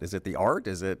about? Is it the art?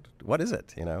 What is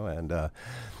it? And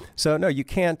so no, you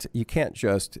can't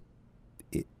just,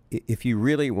 if you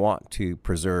really want to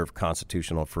preserve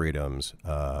constitutional freedoms,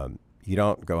 you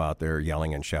don't go out there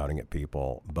yelling and shouting at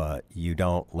people, but you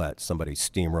don't let somebody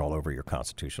steamroll over your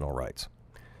constitutional rights.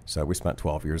 So we spent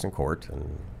 12 years in court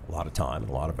and a lot of time and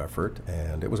a lot of effort,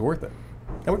 and it was worth it.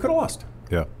 And we could have lost.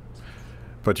 Yeah.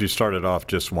 But you started off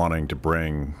just wanting to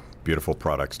bring beautiful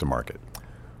products to market.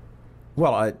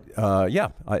 Well,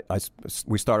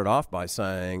 we started off by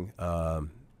saying there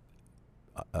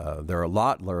are a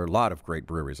lot of great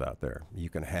breweries out there. You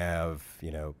can have,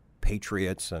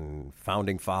 patriots and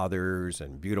founding fathers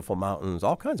and beautiful mountains,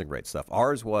 all kinds of great stuff.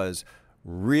 Ours was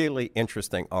really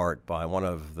interesting art by one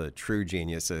of the true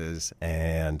geniuses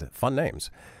and fun names.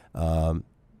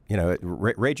 Raging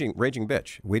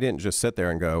Bitch. We didn't just sit there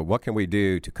and go, what can we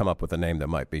do to come up with a name that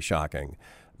might be shocking?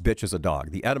 Bitch is a dog.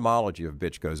 The etymology of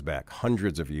bitch goes back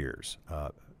hundreds of years.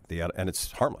 And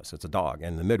it's harmless. It's a dog.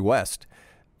 In the Midwest,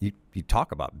 you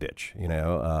talk about bitch.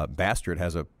 Bastard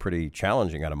has a pretty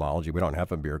challenging etymology. We don't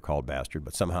have a beer called Bastard,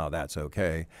 but somehow that's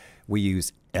okay. We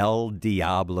use El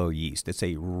Diablo yeast. It's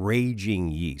a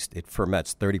raging yeast. It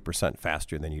ferments 30%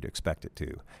 faster than you'd expect it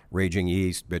to. Raging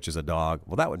yeast, bitch is a dog.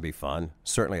 Well, that would be fun.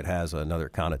 Certainly it has another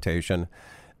connotation.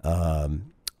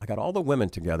 I got all the women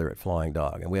together at Flying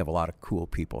Dog, and we have a lot of cool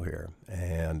people here.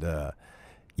 And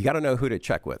you got to know who to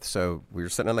check with. So we were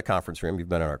sitting in the conference room. You've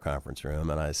been in our conference room.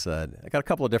 And I said, I got a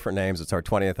couple of different names. It's our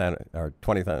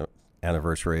 20th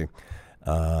anniversary.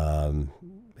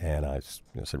 And I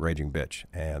said, Raging Bitch.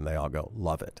 And they all go,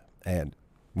 love it. And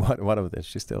one of them,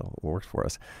 she still works for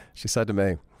us. She said to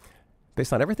me,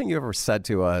 based on everything you ever said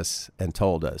to us and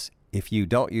told us, if you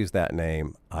don't use that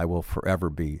name, I will forever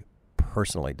be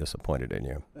personally disappointed in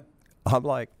you. I'm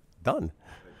like, done.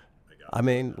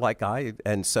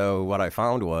 And so what I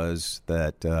found was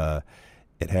that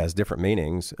it has different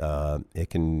meanings.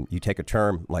 You take a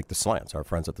term like the Slants, our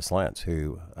friends at the Slants,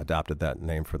 who adopted that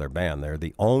name for their band. They're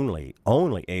the only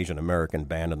Asian American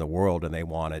band in the world, and they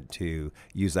wanted to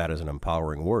use that as an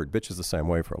empowering word. Bitch is the same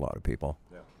way for a lot of people.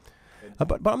 Yeah.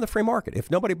 But on the free market, if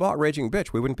nobody bought Raging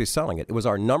Bitch, we wouldn't be selling it. It was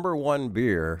our number one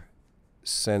beer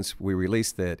since we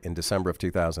released it in December of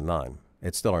 2009.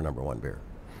 It's still our number one beer.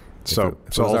 If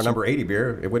it was our number 80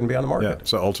 beer, it wouldn't be on the market. Yeah,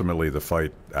 so ultimately the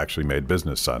fight actually made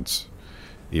business sense,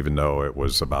 even though it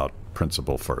was about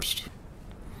principle first.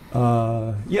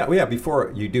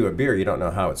 Before you do a beer, you don't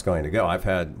know how it's going to go. I've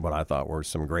had what I thought were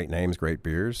some great names, great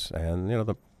beers, and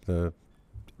the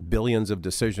billions of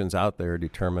decisions out there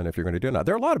determine if you're going to do it or not.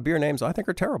 There are a lot of beer names I think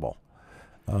are terrible.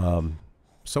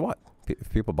 So what?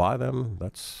 If people buy them,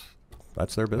 that's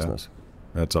their business.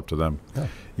 Yeah, that's up to them. Yeah.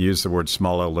 You use the word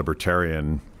small L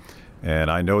libertarian,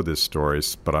 and I know this story,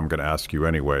 but I'm going to ask you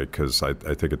anyway because I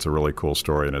think it's a really cool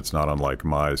story, and it's not unlike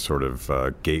my sort of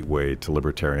gateway to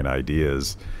libertarian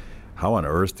ideas. How on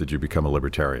earth did you become a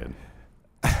libertarian?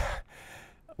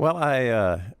 Well,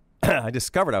 I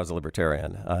discovered I was a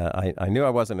libertarian. I knew I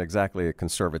wasn't exactly a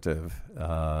conservative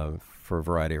for a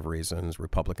variety of reasons,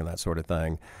 Republican, that sort of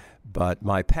thing. But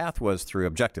my path was through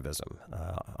objectivism,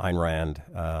 Ayn Rand,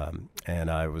 and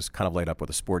I was kind of laid up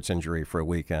with a sports injury for a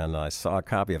weekend. I saw a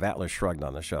copy of Atlas Shrugged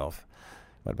on the shelf.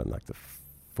 Might have been like the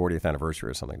 40th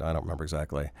anniversary or something. I don't remember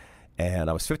exactly. And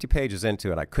I was 50 pages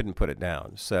into it. I couldn't put it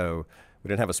down. So we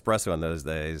didn't have espresso in those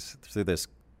days. Through this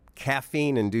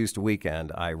caffeine-induced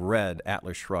weekend, I read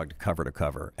Atlas Shrugged cover to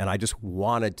cover, and I just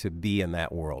wanted to be in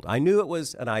that world. I knew it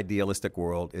was an idealistic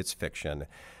world. It's fiction.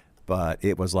 But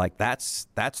it was like, that's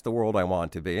the world I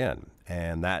want to be in.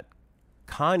 And that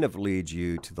kind of leads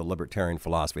you to the libertarian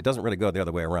philosophy. It doesn't really go the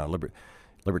other way around.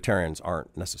 Libertarians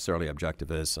aren't necessarily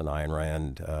objectivists, and Ayn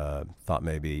Rand thought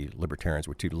maybe libertarians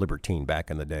were too libertine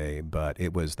back in the day. But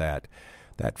it was that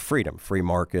freedom, free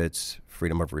markets,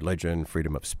 freedom of religion,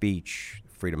 freedom of speech,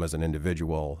 freedom as an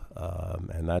individual,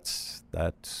 and that's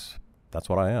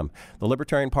what I am. The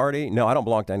Libertarian Party, no, I don't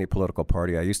belong to any political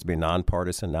party. I used to be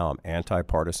nonpartisan. Now I'm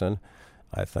anti-partisan.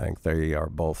 I think they are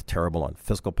both terrible on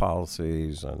fiscal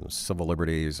policies and civil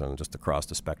liberties and just across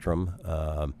the spectrum.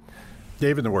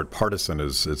 Even the word partisan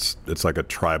it's like a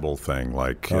tribal thing.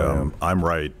 Like I'm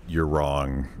right, you're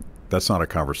wrong. That's not a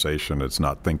conversation. It's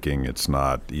not thinking. It's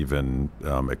not even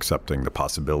accepting the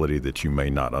possibility that you may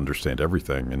not understand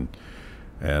everything.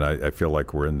 And I feel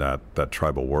like we're in that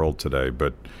tribal world today.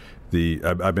 But the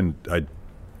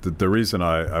reason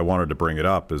I wanted to bring it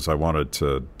up is I wanted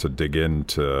to dig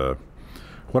into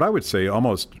what I would say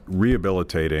almost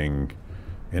rehabilitating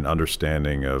an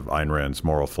understanding of Ayn Rand's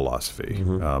moral philosophy.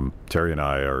 Mm-hmm. Terry and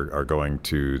I are going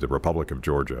to the Republic of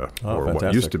Georgia, or fantastic.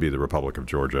 What used to be the Republic of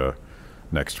Georgia,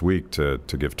 next week to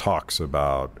give talks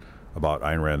about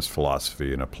Ayn Rand's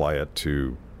philosophy and apply it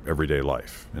to everyday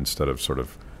life instead of sort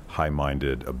of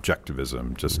high-minded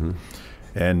objectivism.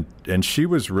 And she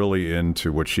was really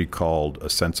into what she called a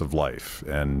sense of life,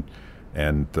 and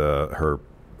her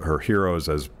heroes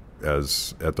as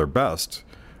at their best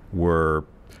were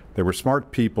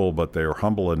smart people, but they were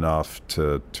humble enough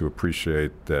to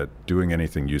appreciate that doing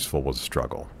anything useful was a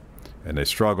struggle, and they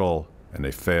struggle and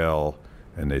they fail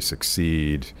and they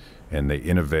succeed and they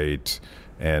innovate,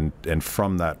 and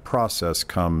from that process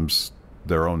comes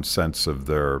their own sense of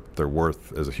their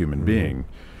worth as a human mm-hmm. being.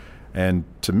 And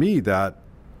to me, that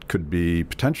could be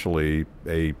potentially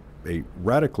a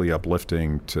radically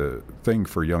uplifting thing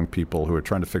for young people who are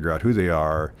trying to figure out who they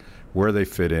are, where they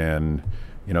fit in.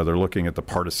 You know, they're looking at the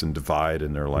partisan divide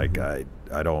and they're like,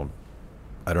 mm-hmm. I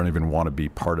don't even want to be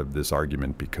part of this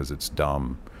argument because it's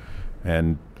dumb.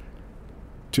 And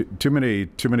too many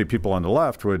people on the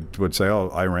left would say, oh,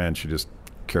 Ayn Rand, she just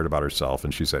cared about herself,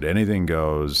 and she said anything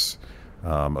goes.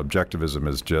 Objectivism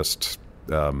is just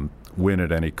win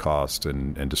at any cost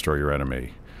and destroy your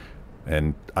enemy.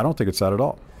 And I don't think it's that at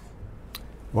all.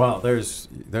 Well, there's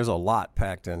a lot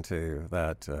packed into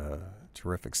that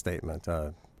terrific statement.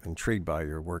 Intrigued by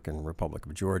your work in Republic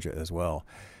of Georgia as well.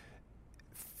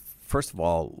 First of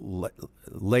all,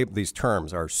 these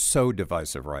terms are so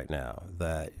divisive right now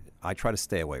that I try to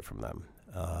stay away from them.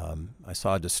 I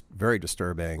saw a very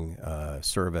disturbing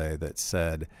survey that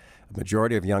said a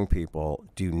majority of young people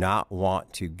do not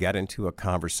want to get into a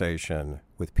conversation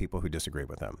with people who disagree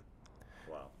with them.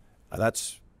 Wow.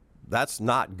 That's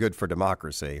not good for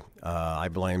democracy. I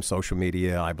blame social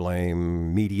media. I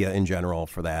blame media in general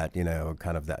for that,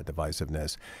 kind of that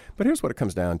divisiveness. But here's what it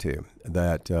comes down to,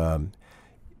 that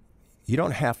you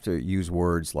don't have to use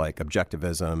words like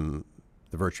objectivism,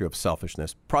 the virtue of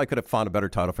selfishness. Probably could have found a better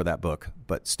title for that book,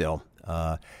 but still.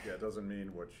 It doesn't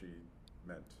mean what she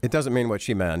meant. It doesn't mean what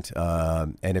she meant.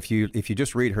 And if you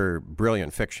just read her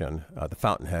brilliant fiction, The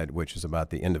Fountainhead, which is about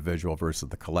the individual versus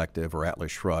the collective, or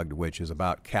Atlas Shrugged, which is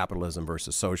about capitalism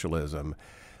versus socialism,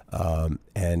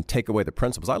 and take away the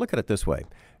principles. I look at it this way.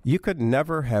 You could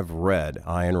never have read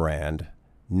Ayn Rand,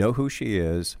 know who she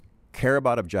is, care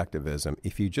about objectivism,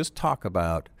 if you just talk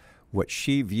about what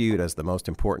she viewed as the most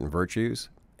important virtues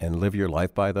and live your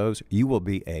life by those. You will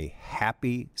be a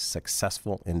happy,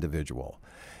 successful individual.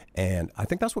 And I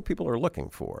think that's what people are looking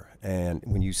for. And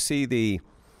when you see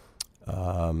I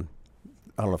don't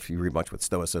know if you read much with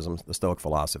Stoicism, the Stoic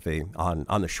philosophy,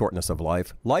 on the shortness of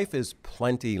life. Life is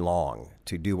plenty long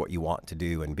to do what you want to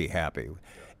do and be happy.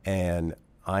 And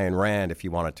Ayn Rand, if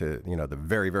you wanted to, the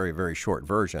very, very, very short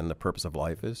version, the purpose of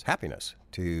life is happiness,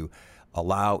 to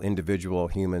allow individual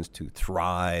humans to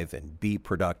thrive and be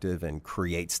productive and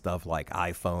create stuff like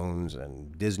iPhones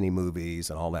and Disney movies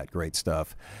and all that great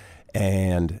stuff.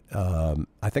 And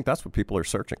I think that's what people are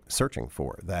searching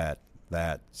for, that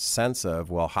sense of,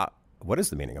 what is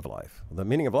the meaning of life? The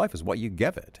meaning of life is what you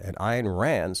give it. And Ayn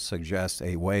Rand suggests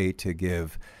a way to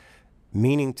give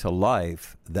meaning to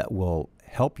life that will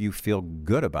help you feel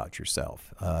good about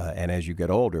yourself. And as you get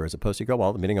older, as opposed to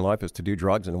the meaning of life is to do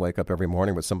drugs and wake up every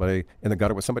morning with somebody in the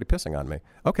gutter with somebody pissing on me.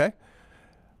 Okay.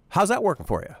 How's that working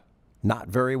for you? Not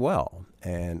very well.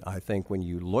 And I think when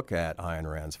you look at Ayn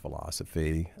Rand's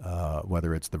philosophy,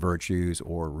 whether it's the virtues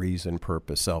or reason,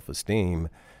 purpose, self-esteem,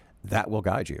 that will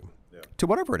guide you to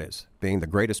whatever it is, being the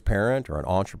greatest parent or an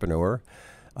entrepreneur.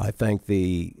 I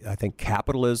think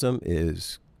capitalism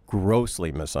is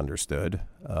grossly misunderstood,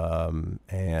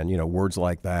 and words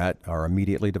like that are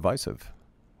immediately divisive.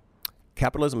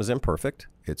 Capitalism is imperfect.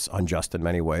 It's unjust in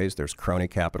many ways. There's crony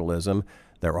capitalism.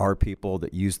 There are people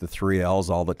that use the 3 L's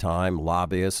all the time: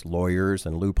 lobbyists, lawyers,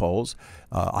 and loopholes.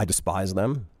 I despise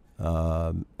them,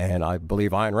 and I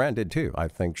believe Ayn Rand did too. I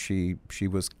think she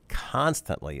was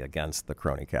constantly against the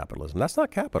crony capitalism. That's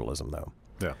not capitalism, though.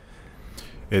 Yeah.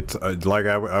 It's like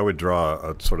I would draw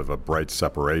a sort of a bright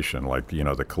separation, like,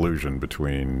 the collusion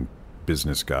between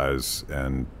business guys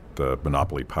and the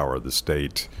monopoly power of the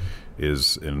state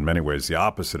is in many ways the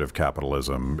opposite of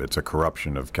capitalism. It's a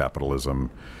corruption of capitalism.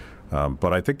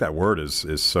 But I think that word is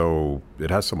so, it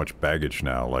has so much baggage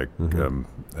now. Like, and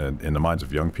in the minds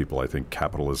of young people, I think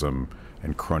capitalism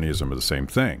and cronyism are the same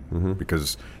thing,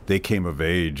 because they came of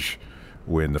age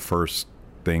when the first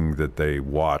thing that they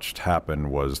watched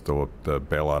happen was the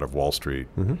bailout of Wall Street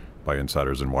by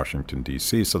insiders in Washington,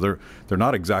 D.C. So they're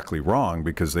not exactly wrong,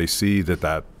 because they see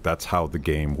that's how the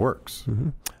game works.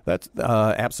 That's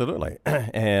absolutely.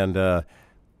 And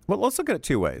let's look at it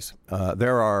two ways.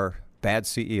 There are bad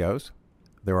CEOs.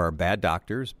 There are bad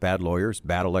doctors, bad lawyers,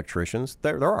 bad electricians.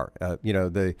 There are.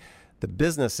 The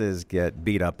businesses get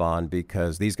beat up on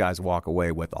because these guys walk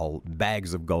away with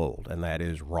bags of gold, and that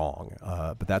is wrong.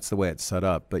 But that's the way it's set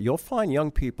up. But you'll find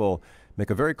young people make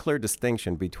a very clear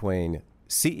distinction between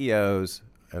CEOs,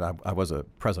 and I was a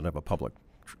president of a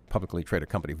publicly traded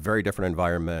company, very different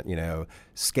environment,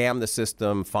 scam the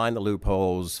system, find the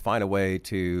loopholes, find a way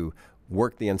to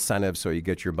work the incentives so you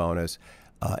get your bonus,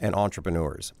 and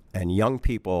entrepreneurs. And young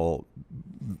people,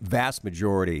 vast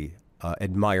majority,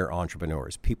 admire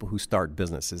entrepreneurs, people who start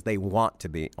businesses. They want to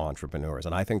be entrepreneurs.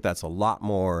 And I think that's a lot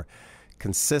more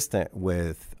consistent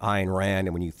with Ayn Rand.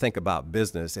 And when you think about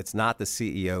business, it's not the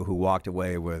CEO who walked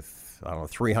away with,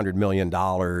 $300 million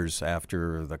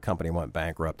after the company went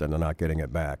bankrupt and they're not getting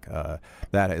it back.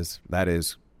 That is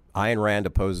Ayn Rand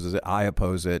opposes it. I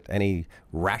oppose it. Any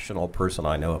rational person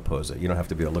I know opposes it. You don't have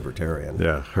to be a libertarian.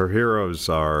 Yeah, her heroes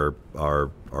are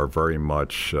very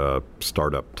much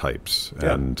startup types,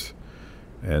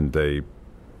 and they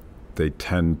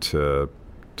tend to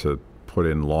put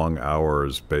in long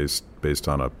hours based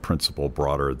on a principle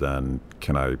broader than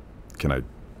can I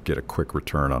get a quick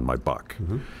return on my buck.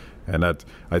 Mm-hmm. And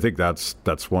I think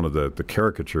that's one of the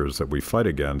caricatures that we fight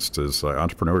against is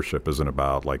entrepreneurship isn't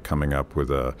about like coming up with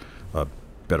a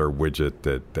better widget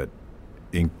that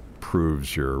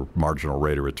improves your marginal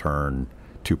rate of return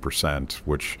 2%,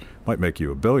 which might make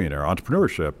you a billionaire.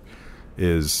 Entrepreneurship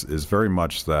is very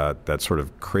much that sort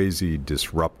of crazy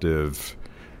disruptive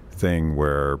thing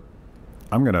where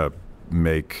I'm going to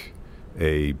make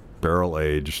a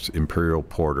barrel-aged imperial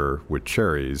porter with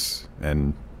cherries,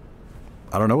 and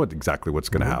I don't know exactly what's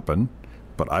going to happen,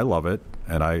 but I love it,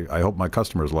 and I hope my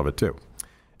customers love it too.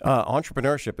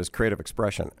 Entrepreneurship is creative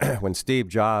expression. When Steve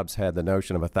Jobs had the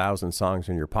notion of 1,000 songs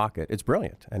in your pocket, it's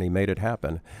brilliant, and he made it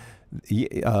happen.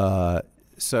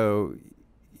 So,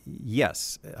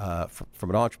 yes, from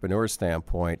an entrepreneur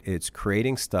standpoint, it's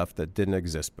creating stuff that didn't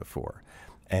exist before.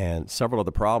 And several of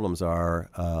the problems are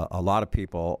a lot of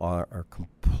people are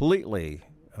completely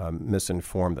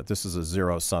misinformed that this is a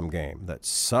zero-sum game, that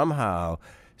somehow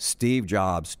Steve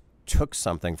Jobs took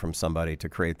something from somebody to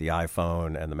create the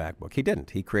iPhone and the MacBook. He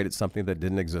didn't. He created something that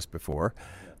didn't exist before,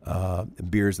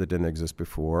 beers that didn't exist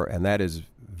before, and that is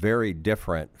very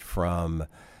different from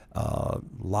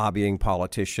lobbying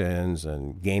politicians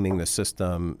and gaming the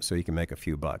system so you can make a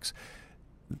few bucks.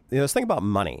 This thing about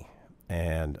money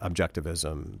and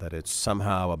objectivism, that it's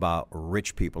somehow about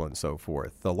rich people and so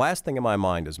forth. The last thing in my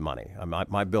mind is money.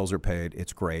 My bills are paid.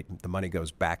 It's great. The money goes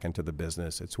back into the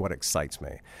business. It's what excites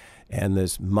me. And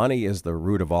this money is the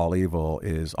root of all evil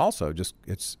is also just,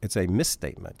 it's a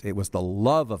misstatement. It was the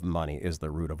love of money is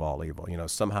the root of all evil.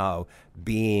 Somehow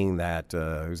being that,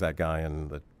 who's that guy in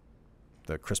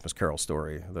the Christmas Carol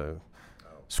story,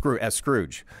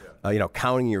 Scrooge,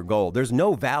 counting your gold. There's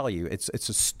no value. It's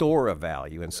a store of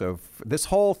value. And so this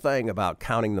whole thing about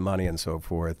counting the money and so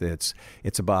forth, it's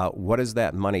about what does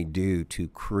that money do to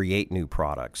create new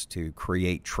products, to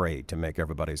create trade, to make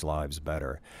everybody's lives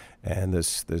better. And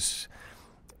this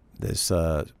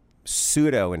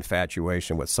pseudo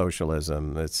infatuation with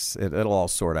socialism, it'll all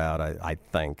sort out. I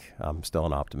think I'm still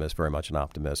an optimist, very much an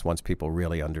optimist. Once people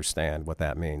really understand what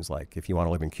that means, like if you want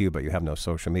to live in Cuba, you have no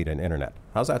social media and internet.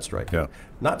 How's that strike? Yeah,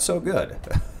 not so good.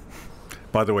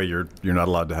 By the way, you're not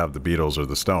allowed to have the Beatles or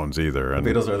the Stones either. The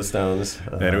Beatles or the Stones.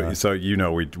 And so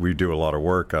we do a lot of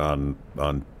work on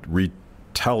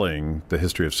retelling the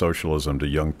history of socialism to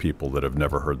young people that have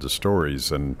never heard the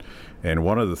stories. And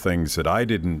one of the things that I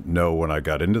didn't know when I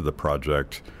got into the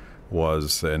project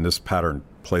was, and this pattern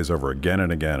plays over again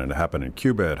and again, and it happened in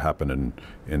Cuba, it happened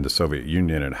in the Soviet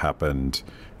Union, it happened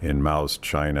in Mao's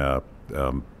China,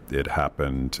 it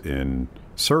happened in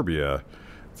Serbia.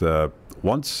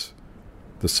 Once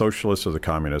the socialists or the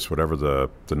communists, whatever the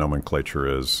nomenclature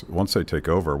is, once they take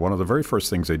over, one of the very first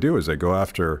things they do is they go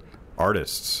after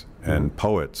artists and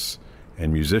poets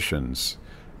and musicians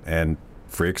and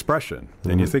free expression.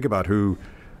 And you think about who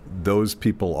those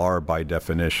people are by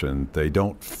definition. They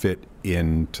don't fit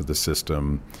into the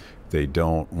system. They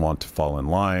don't want to fall in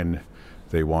line.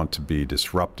 They want to be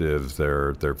disruptive.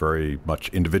 They're very much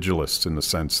individualists in the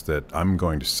sense that I'm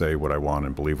going to say what I want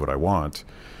and believe what I want.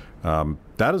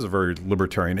 That is a very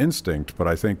libertarian instinct, but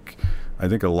I think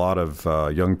a lot of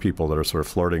young people that are sort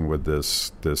of flirting with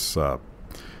this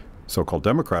so-called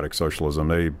democratic socialism,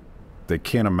 they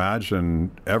can't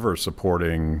imagine ever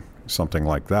supporting something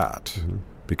like that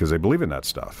because they believe in that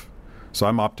stuff. So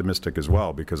I'm optimistic as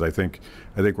well because I think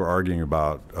we're arguing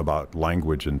about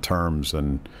language and terms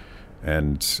and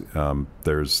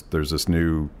there's this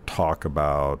new talk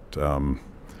about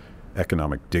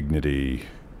economic dignity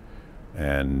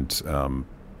and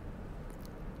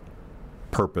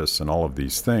purpose and all of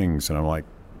these things, and I'm like,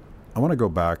 I want to go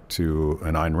back to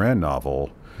an Ayn Rand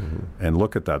novel and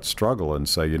look at that struggle and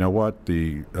say, you know what,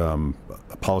 a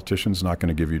politician's not going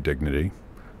to give you dignity.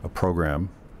 A program,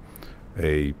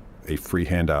 a free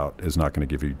handout is not going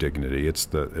to give you dignity. It's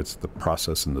the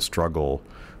process and the struggle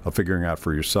of figuring out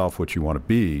for yourself what you want to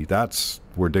be. That's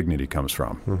where dignity comes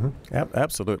from.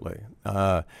 Absolutely.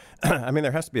 I mean,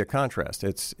 there has to be a contrast.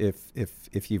 It's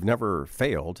if you've never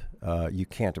failed, you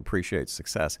can't appreciate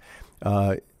success.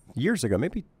 Years ago,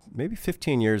 maybe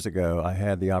 15 years ago, I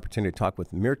had the opportunity to talk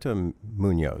with Mirta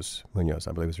Munoz,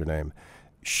 I believe is her name.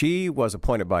 She was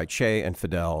appointed by Che and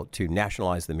Fidel to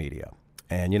nationalize the media.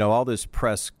 And, all this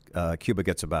press Cuba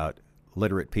gets about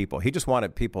literate people. He just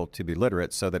wanted people to be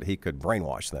literate so that he could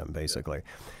brainwash them, basically.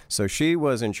 Yeah. So she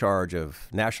was in charge of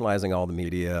nationalizing all the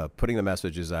media, putting the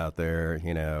messages out there,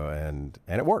 and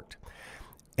it worked.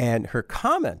 And her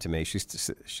comment to me,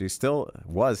 she still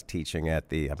was teaching at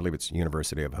I believe it's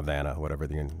University of Havana, whatever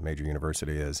the major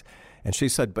university is. And she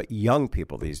said, but young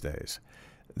people these days,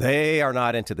 they are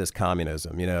not into this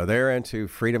communism. They're into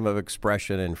freedom of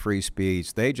expression and free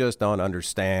speech. They just don't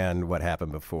understand what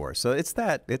happened before. So it's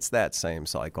that same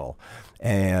cycle.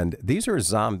 And these are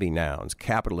zombie nouns: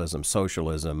 capitalism,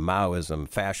 socialism, Maoism,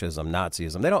 fascism,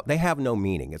 Nazism. They have no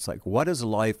meaning. It's like, what does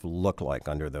life look like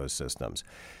under those systems?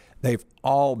 They've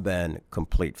all been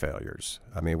complete failures.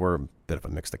 I mean, we're a bit of a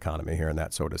mixed economy here and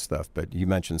that sort of stuff, but you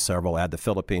mentioned several. Add the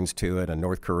Philippines to it, and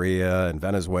North Korea, and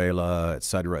Venezuela, et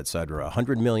cetera, et cetera.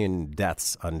 100 million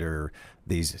deaths under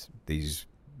these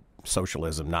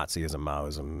socialism, Nazism,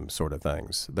 Maoism sort of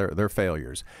things. They're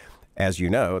failures. As you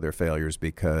know, they're failures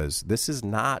because this is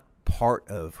not part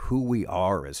of who we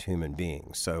are as human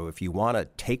beings. So if you want to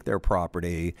take their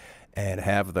property and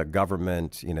have the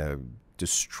government,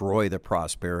 destroy the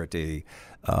prosperity.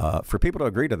 For people to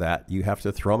agree to that, you have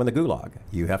to throw them in the gulag.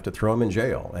 You have to throw them in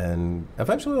jail, and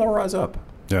eventually they'll rise up.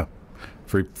 Yeah.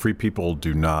 Free people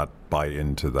do not buy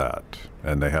into that,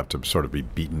 and they have to sort of be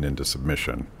beaten into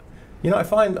submission. I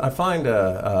find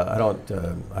I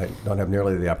don't have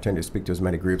nearly the opportunity to speak to as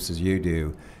many groups as you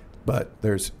do, but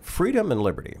there's freedom and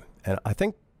liberty, and I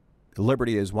think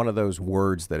liberty is one of those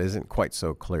words that isn't quite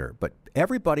so clear. But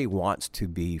everybody wants to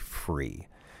be free.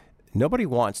 Nobody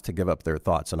wants to give up their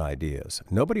thoughts and ideas.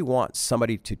 Nobody wants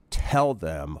somebody to tell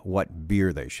them what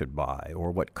beer they should buy,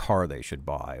 or what car they should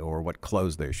buy, or what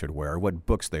clothes they should wear, or what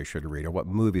books they should read, or what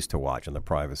movies to watch in the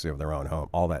privacy of their own home,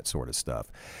 all that sort of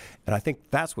stuff. And I think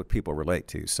that's what people relate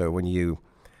to. So when you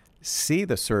see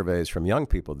the surveys from young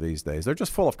people these days, they're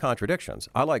just full of contradictions.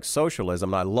 I like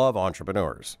socialism, and I love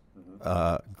entrepreneurs.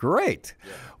 Great. Yeah.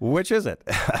 Which is it?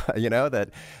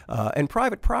 And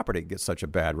private property gets such a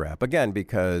bad rap, again,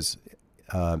 because,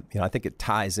 I think it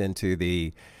ties into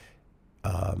the,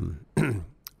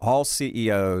 all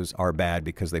CEOs are bad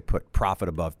because they put profit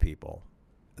above people.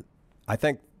 I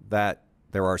think that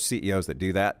there are CEOs that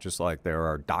do that, just like there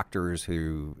are doctors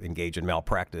who engage in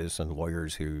malpractice and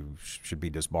lawyers who should be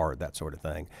disbarred, that sort of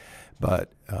thing.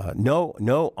 But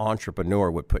no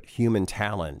entrepreneur would put human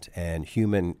talent and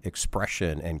human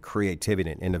expression and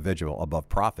creativity in an individual above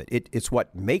profit. It's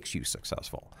what makes you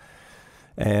successful.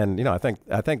 And, I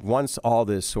think once all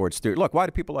this sorts through, look, why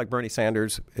do people like Bernie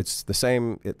Sanders? It's the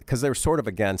same, because they're sort of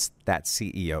against that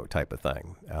CEO type of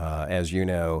thing. As you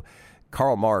know,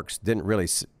 Karl Marx didn't really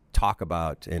talk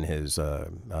about in his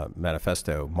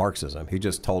manifesto Marxism. He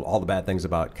just told all the bad things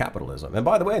about capitalism. And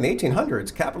by the way, in the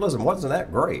 1800s, capitalism wasn't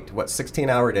that great.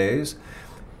 16-hour days,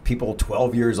 people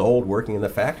 12 years old working in the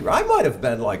factory. I might have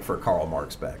been for Karl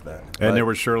Marx back then. And there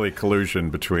was surely collusion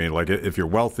between, if you're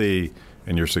wealthy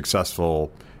and you're successful,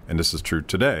 and this is true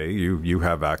today, you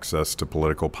have access to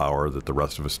political power that the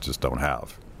rest of us just don't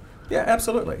have. Yeah,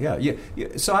 absolutely. Yeah.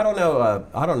 So I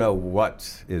don't know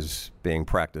what is being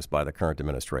practiced by the current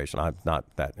administration. I'm not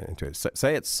that into it.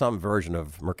 Say it's some version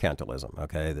of mercantilism,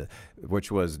 okay,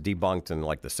 which was debunked in the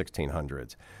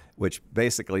 1600s, which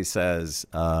basically says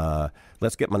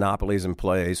let's get monopolies in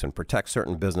place and protect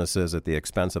certain businesses at the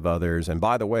expense of others. And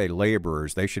by the way,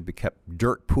 laborers, they should be kept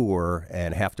dirt poor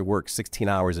and have to work 16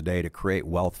 hours a day to create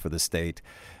wealth for the state.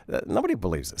 Nobody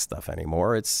believes this stuff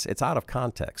anymore. It's out of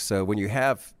context. So when you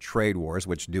have trade wars,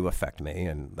 which do affect me,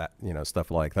 and that stuff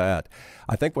like that,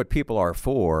 I think what people are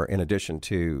for, in addition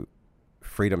to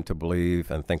freedom to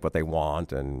believe and think what they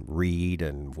want and read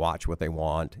and watch what they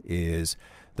want, is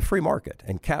the free market.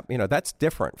 And that's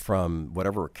different from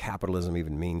whatever capitalism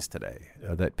even means today.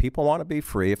 That people want to be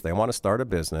free if they want to start a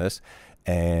business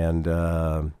and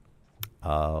learn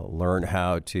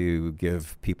how to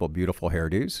give people beautiful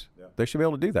hairdos. They should be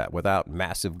able to do that without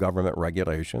massive government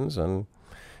regulations. And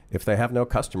if they have no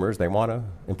customers, they want to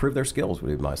improve their skills,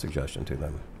 would be my suggestion to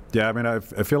them. Yeah, I mean, I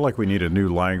feel like we need a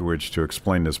new language to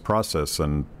explain this process.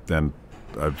 And then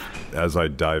as I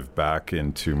dive back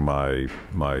into my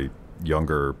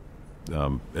younger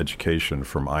education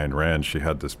from Ayn Rand, she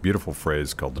had this beautiful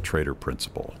phrase called the trader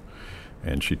principle.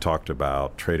 And she talked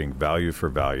about trading value for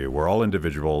value. We're all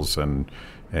individuals, and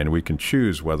we can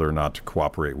choose whether or not to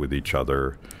cooperate with each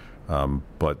other.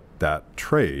 But that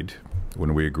trade,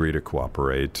 when we agree to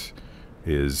cooperate,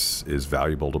 is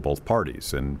valuable to both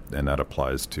parties, and that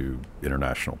applies to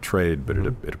international trade, but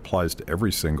it applies to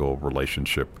every single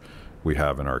relationship we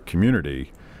have in our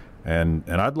community. And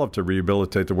I'd love to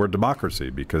rehabilitate the word democracy,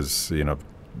 because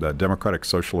that democratic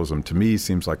socialism to me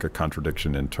seems like a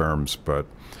contradiction in terms, but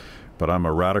I'm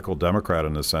a radical Democrat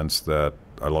in the sense that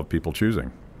I love people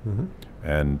choosing. Mm-hmm.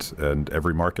 And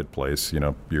every marketplace,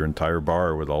 your entire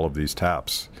bar with all of these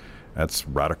taps, that's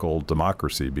radical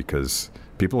democracy, because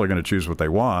people are going to choose what they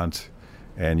want,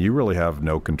 and you really have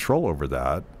no control over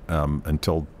that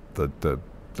until the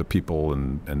people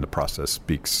and the process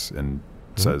speaks and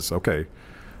says, okay,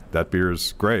 that beer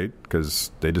is great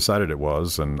because they decided it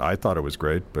was, and I thought it was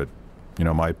great, but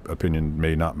my opinion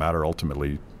may not matter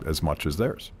ultimately as much as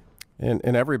theirs.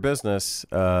 In every business,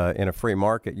 in a free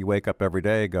market, you wake up every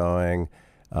day going,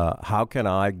 how can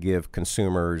I give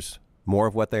consumers more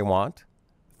of what they want,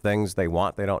 things they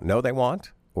want they don't know they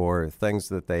want, or things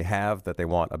that they have that they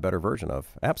want a better version of?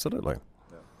 Absolutely.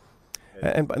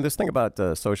 Yeah. And this thing about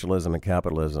socialism and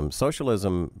capitalism,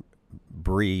 socialism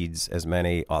breeds as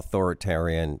many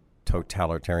authoritarian,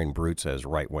 totalitarian brutes as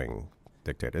right-wing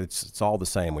dictators. It's all the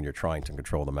same when you're trying to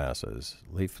control the masses.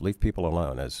 Leave people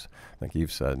alone, as I think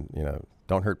you've said.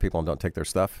 Don't hurt people and don't take their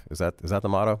stuff. Is that the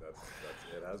motto?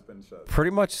 It has been said.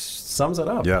 Pretty much sums it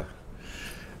up. Yeah.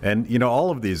 And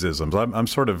all of these isms, I'm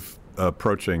sort of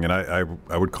approaching, and I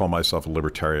would call myself a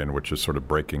libertarian, which is sort of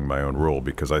breaking my own rule,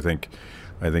 because I think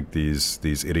these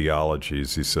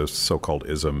ideologies, these so-called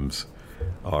isms,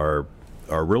 are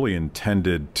really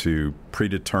intended to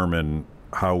predetermine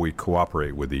how we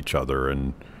cooperate with each other,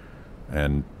 and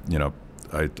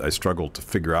I struggle to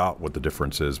figure out what the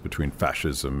difference is between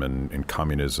fascism and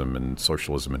communism and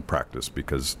socialism in practice,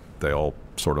 because they all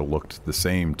sort of looked the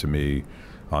same to me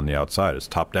on the outside. It's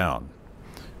top down,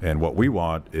 and what we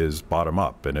want is bottom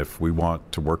up. And if we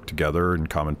want to work together in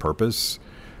common purpose,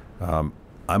 I'm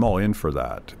all in for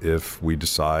that. If we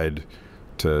decide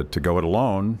to go it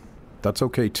alone, that's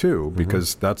okay too,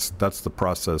 because that's the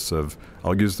process of,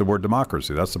 I'll use the word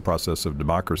democracy. That's the process of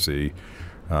democracy.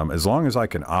 As long as I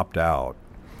can opt out,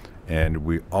 and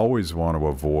we always want to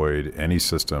avoid any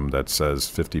system that says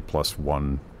 50 plus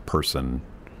one person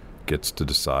gets to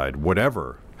decide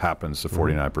whatever happens to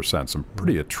 49%. Some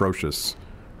pretty atrocious,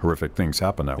 horrific things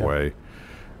happen that way.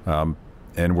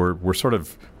 And we're sort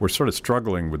of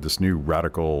struggling with this new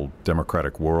radical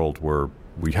democratic world where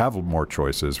we have more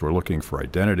choices. We're looking for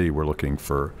identity. We're looking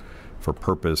for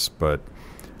purpose. But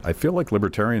I feel like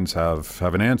libertarians have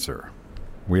an answer.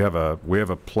 We have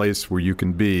a place where you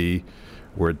can be,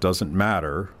 where it doesn't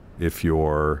matter if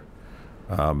you're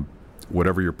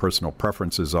whatever your personal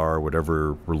preferences are,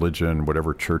 whatever religion,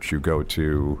 whatever church you go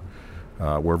to,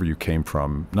 wherever you came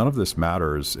from. None of this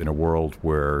matters in a world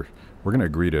where we're going to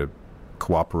agree to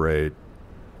cooperate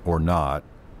or not,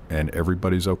 and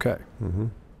everybody's okay.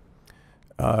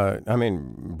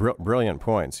 Brilliant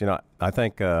points. I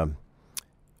think the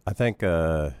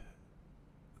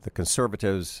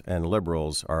conservatives and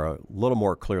liberals are a little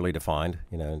more clearly defined,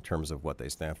 in terms of what they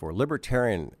stand for.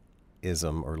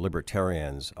 Libertarianism or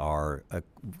libertarians are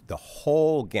the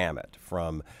whole gamut,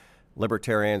 from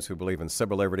libertarians who believe in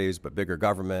civil liberties but bigger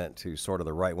government to sort of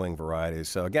the right-wing varieties.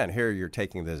 So again, here you're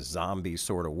taking this zombie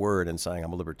sort of word and saying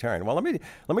I'm a libertarian. Well, let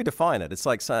me define it. It's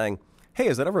like saying, hey,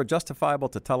 is it ever justifiable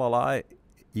to tell a lie?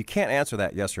 You can't answer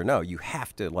that yes or no. You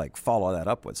have to follow that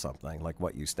up with something like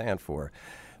what you stand for.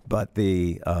 But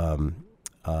the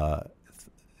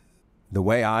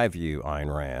way I view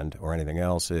Ayn Rand or anything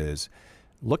else is,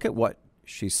 look at what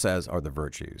she says are the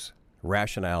virtues: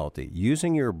 rationality,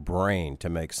 using your brain to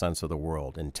make sense of the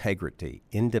world; integrity,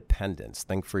 independence,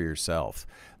 think for yourself;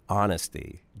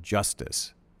 honesty,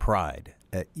 justice, pride.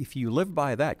 If you live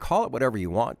by that, call it whatever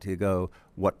you want to, go,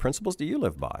 what principles do you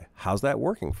live by? How's that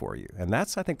working for you? And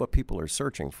that's, I think, what people are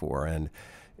searching for. And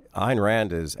Ayn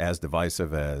Rand is as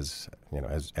divisive as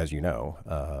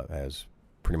as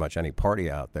pretty much any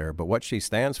party out there. But what she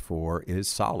stands for is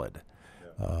solid.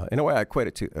 In a way, I equate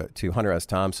it to Hunter S.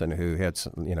 Thompson, who had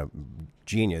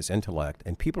genius, intellect,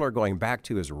 and people are going back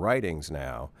to his writings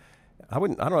now. I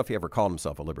don't know if he ever called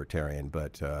himself a libertarian,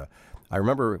 but I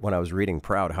remember when I was reading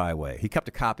Proud Highway, he kept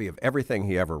a copy of everything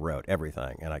he ever wrote,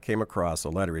 everything. And I came across a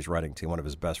letter he's writing to one of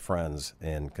his best friends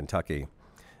in Kentucky,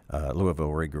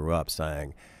 Louisville, where he grew up,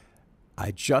 saying,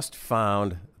 I just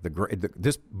found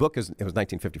this book it was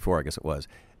 1954, I guess it was,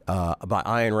 by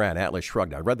Ayn Rand, Atlas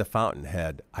Shrugged. I read The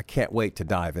Fountainhead. I can't wait to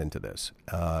dive into this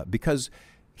because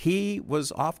he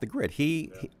was off the grid.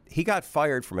 He got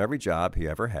fired from every job he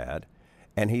ever had,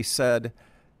 and he said,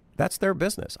 that's their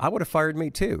business. I would have fired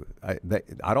me too.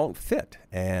 I don't fit,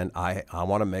 and I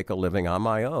want to make a living on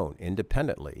my own,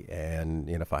 independently. And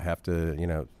if I have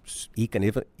to,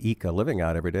 eke a living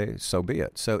out every day, so be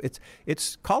it. So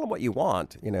it's call it what you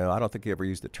want. I don't think he ever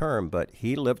used the term, but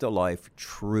he lived a life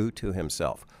true to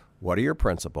himself. What are your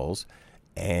principles,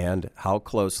 and how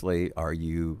closely are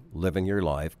you living your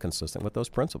life consistent with those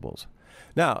principles?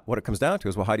 Now, what it comes down to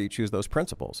is, well, how do you choose those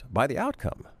principles? By the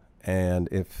outcome. And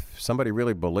if somebody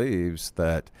really believes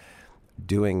that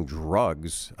doing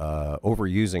drugs,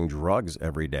 overusing drugs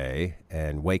every day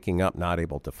and waking up not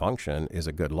able to function is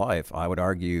a good life, I would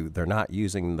argue they're not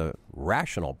using the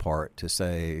rational part to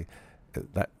say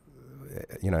that,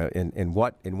 in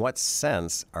what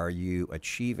sense are you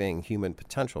achieving human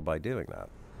potential by doing that?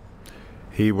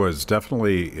 He was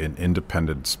definitely an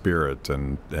independent spirit,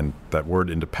 and that word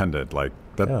independent, like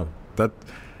that, Yeah. that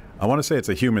I want to say it's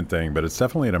a human thing, but it's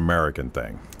definitely an American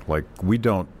thing. Like, we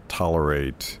don't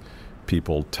tolerate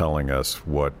people telling us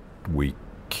what we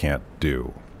can't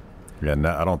do. And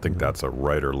I don't think that's a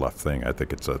right or left thing. I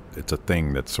think it's a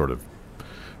thing that's sort of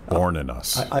born in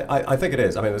us. I think it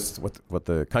is. I mean, this is what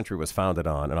the country was founded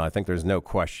on, and I think there's no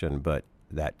question but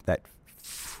that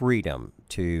freedom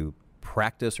to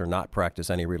practice or not practice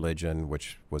any religion,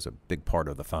 which was a big part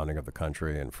of the founding of the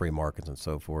country, and free markets and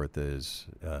so forth, is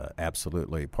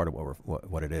absolutely part of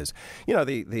what it is.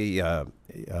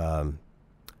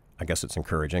 I guess it's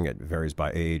encouraging. It varies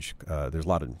by age. There's a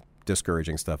lot of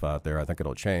discouraging stuff out there. I think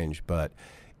it'll change, but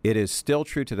it is still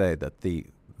true today that the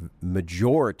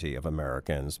majority of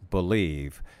Americans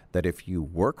believe that if you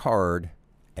work hard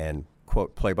and,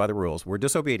 quote, play by the rules, we're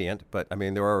disobedient, but I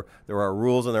mean, there are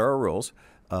rules and there are rules.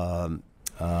 The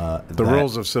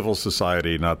rules of civil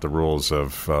society, not the rules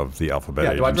of the alphabet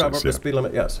agencies. Do I drive over the speed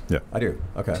limit? Yes. Yeah. I do.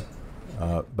 Okay.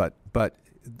 But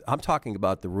I'm talking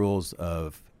about the rules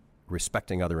of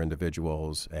respecting other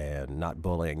individuals and not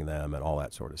bullying them and all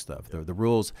that sort of stuff. The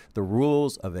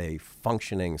rules of a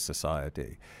functioning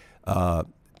society.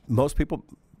 Most people,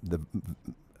 the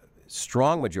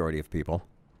strong majority of people,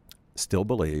 still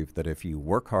believe that if you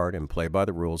work hard and play by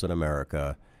the rules in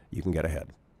America, you can get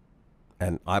ahead.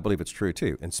 And I believe it's true,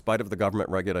 too. In spite of the government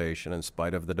regulation, in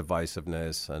spite of the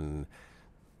divisiveness and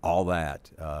all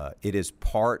that, it is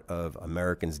part of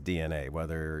Americans' DNA,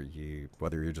 whether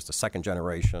you're just a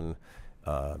second-generation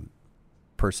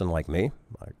person like me,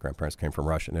 my grandparents came from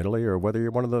Russia and Italy, or whether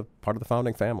you're part of the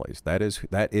founding families. That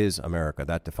is America.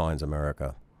 That defines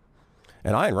America.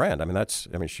 And Ayn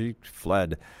Rand, she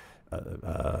fled...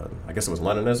 I guess it was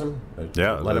Leninism.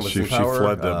 Yeah, Lenin was she in power,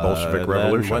 fled the Bolshevik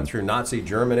Revolution. Went through Nazi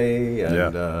Germany,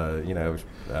 and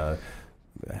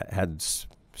had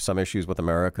some issues with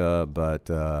America. But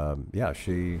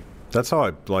she. That's how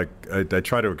I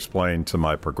try to explain to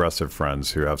my progressive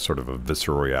friends who have sort of a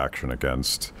visceral reaction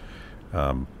against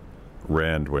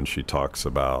Rand when she talks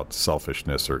about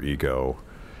selfishness or ego.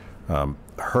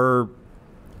 Her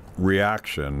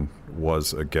reaction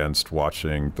was against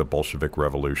watching the Bolshevik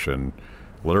Revolution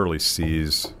literally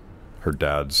seize her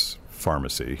dad's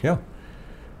pharmacy. Yeah.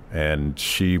 And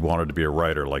she wanted to be a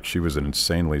writer. Like, she was an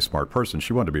insanely smart person.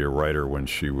 She wanted to be a writer when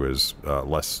she was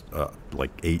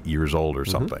like 8 years old or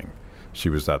something. She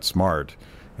was that smart.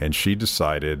 And she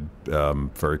decided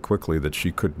very quickly that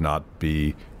she could not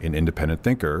be an independent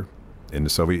thinker in the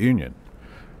Soviet Union.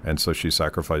 And so she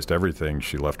sacrificed everything.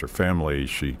 She left her family.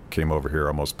 She came over here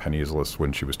almost penniless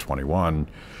when she was 21.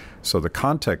 So the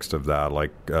context of that,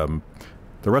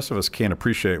 the rest of us can't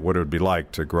appreciate what it would be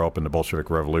like to grow up in the Bolshevik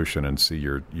Revolution and see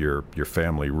your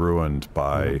family ruined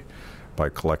by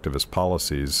collectivist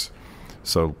policies.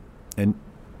 So, and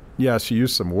yeah, she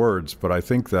used some words, but I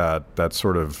think that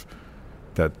sort of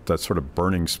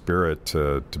burning spirit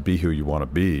to be who you want to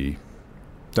be,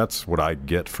 that's what I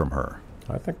get from her.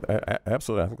 I think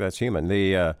absolutely. I think that's human.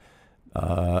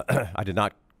 I did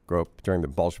not grow up during the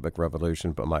Bolshevik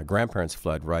Revolution, but my grandparents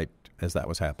fled right as that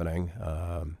was happening.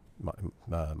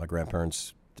 My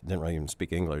grandparents didn't really even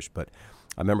speak English, but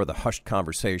I remember the hushed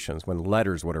conversations when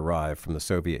letters would arrive from the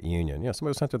Soviet Union.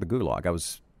 Somebody was sent to the Gulag. I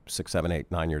was 6, 7,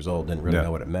 8, 9 years old, didn't really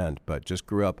know what it meant, but just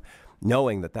grew up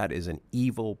knowing that is an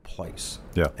evil place.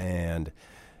 Yeah. And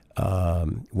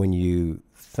when you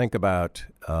think about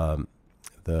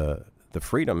the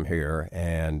freedom here,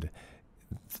 and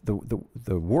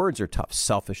the words are tough: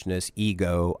 selfishness,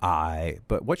 ego, I.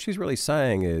 But what she's really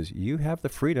saying is you have the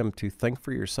freedom to think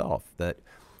for yourself. That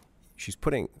she's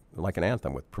putting, like an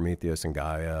anthem with Prometheus and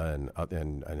Gaia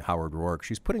and Howard Rourke,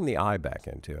 she's putting the I back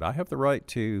into it. I have the right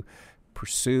to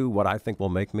pursue what I think will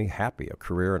make me happy, a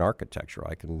career in architecture.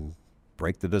 I can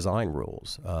break the design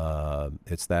rules.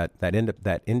 It's that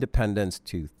independence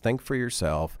to think for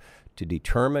yourself, to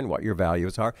determine what your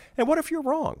values are. And what if you're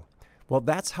wrong? Well,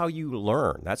 that's how you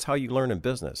learn. That's how you learn in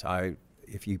business.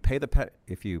 If you play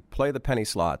the penny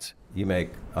slots, you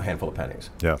make a handful of pennies.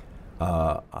 Yeah.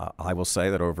 I will say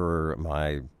that over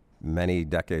my many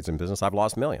decades in business, I've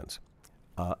lost millions.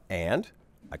 And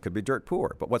I could be dirt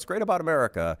poor. But what's great about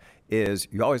America is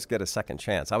you always get a second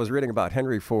chance. I was reading about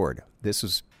Henry Ford. This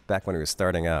was back when he was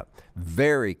starting out.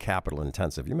 Very capital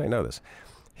intensive. You may know this.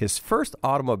 His first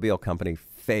automobile company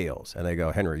fails, and they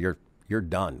go, Henry, you're you're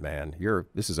done, man.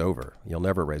 This is over. You'll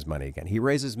never raise money again. He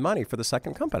raises money for the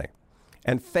second company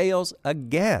and fails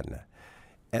again.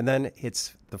 And then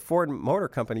it's the Ford Motor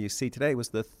Company you see today was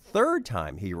the third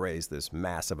time he raised this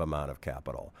massive amount of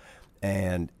capital.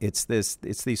 And it's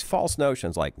these false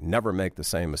notions like never make the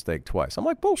same mistake twice. I'm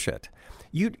like, bullshit.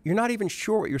 You're not even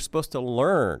sure what you're supposed to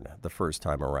learn the first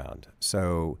time around.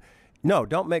 So no,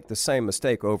 don't make the same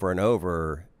mistake over and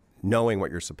over knowing what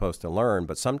you're supposed to learn.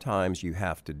 But sometimes you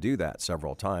have to do that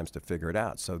several times to figure it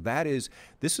out. So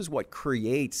this is what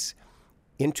creates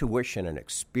intuition and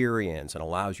experience and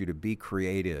allows you to be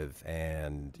creative.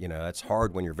 And, that's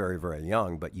hard when you're very, very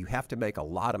young, but you have to make a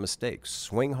lot of mistakes.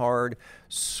 Swing hard,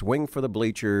 swing for the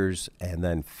bleachers, and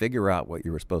then figure out what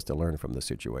you were supposed to learn from the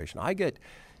situation. I get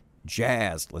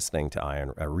jazzed listening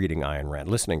to reading Ayn Rand,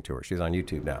 listening to her. She's on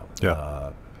YouTube now.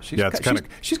 Yeah. She's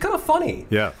kind of funny.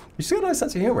 Yeah. She's got a nice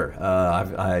sense of humor.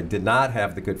 I did not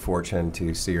have the good fortune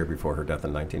to see her before her death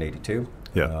in 1982.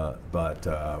 Yeah. But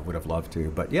would have loved to.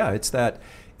 But yeah, it's that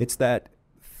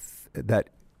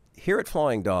here at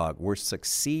Flying Dog, we're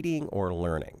succeeding or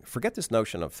learning. Forget this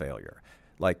notion of failure.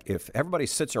 Like if everybody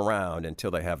sits around until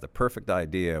they have the perfect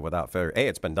idea without failure,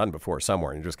 it's been done before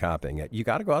somewhere and you're just copying it. You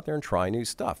got to go out there and try new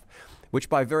stuff, which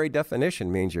by very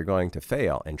definition means you're going to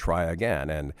fail and try again.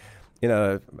 And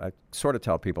I sort of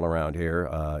tell people around here,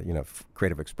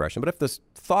 creative expression. But if this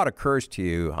thought occurs to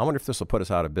you, I wonder if this will put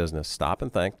us out of business. Stop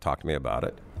and think. Talk to me about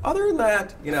it. Other than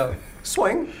that,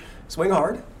 swing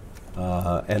hard.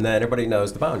 And then everybody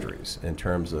knows the boundaries in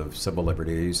terms of civil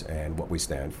liberties and what we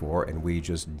stand for. And we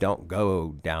just don't go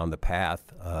down the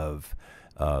path of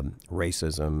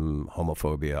racism,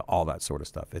 homophobia, all that sort of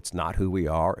stuff. It's not who we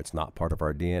are. It's not part of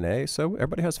our DNA. So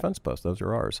everybody has fence posts. Those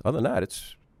are ours. Other than that,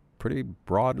 it's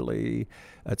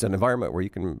an environment where you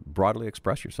can broadly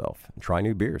express yourself and try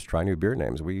new beers, try new beer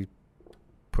names. We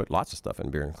put lots of stuff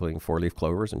in beer, including 4-leaf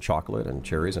clovers and chocolate and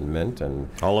cherries and mint and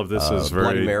all of this is very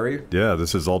Bloody Mary. Yeah,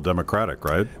 this is all democratic,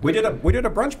 right? We did a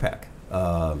brunch pack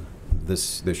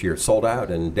this year, sold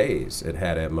out in days. It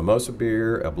had a mimosa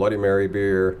beer, a Bloody Mary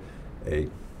beer, I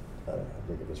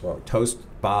get this wrong, Toast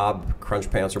Bob Crunch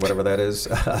Pants or whatever that is,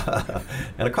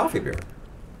 and a coffee beer.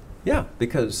 Yeah,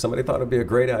 because somebody thought it'd be a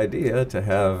great idea to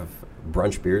have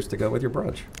brunch beers to go with your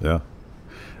brunch. Yeah.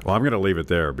 Well, I'm going to leave it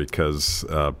there because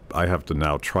I have to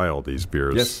now try all these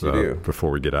beers yes, you do. Before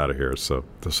we get out of here. So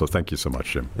thank you so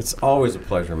much, Jim. It's always a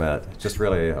pleasure, Matt. It's just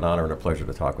really an honor and a pleasure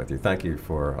to talk with you. Thank you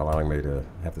for allowing me to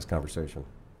have this conversation.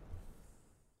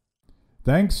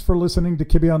 Thanks for listening to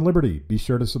Kibbe on Liberty. Be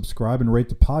sure to subscribe and rate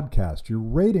the podcast. Your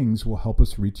ratings will help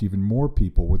us reach even more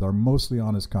people with our mostly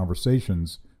honest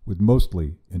conversations with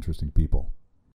mostly interesting people.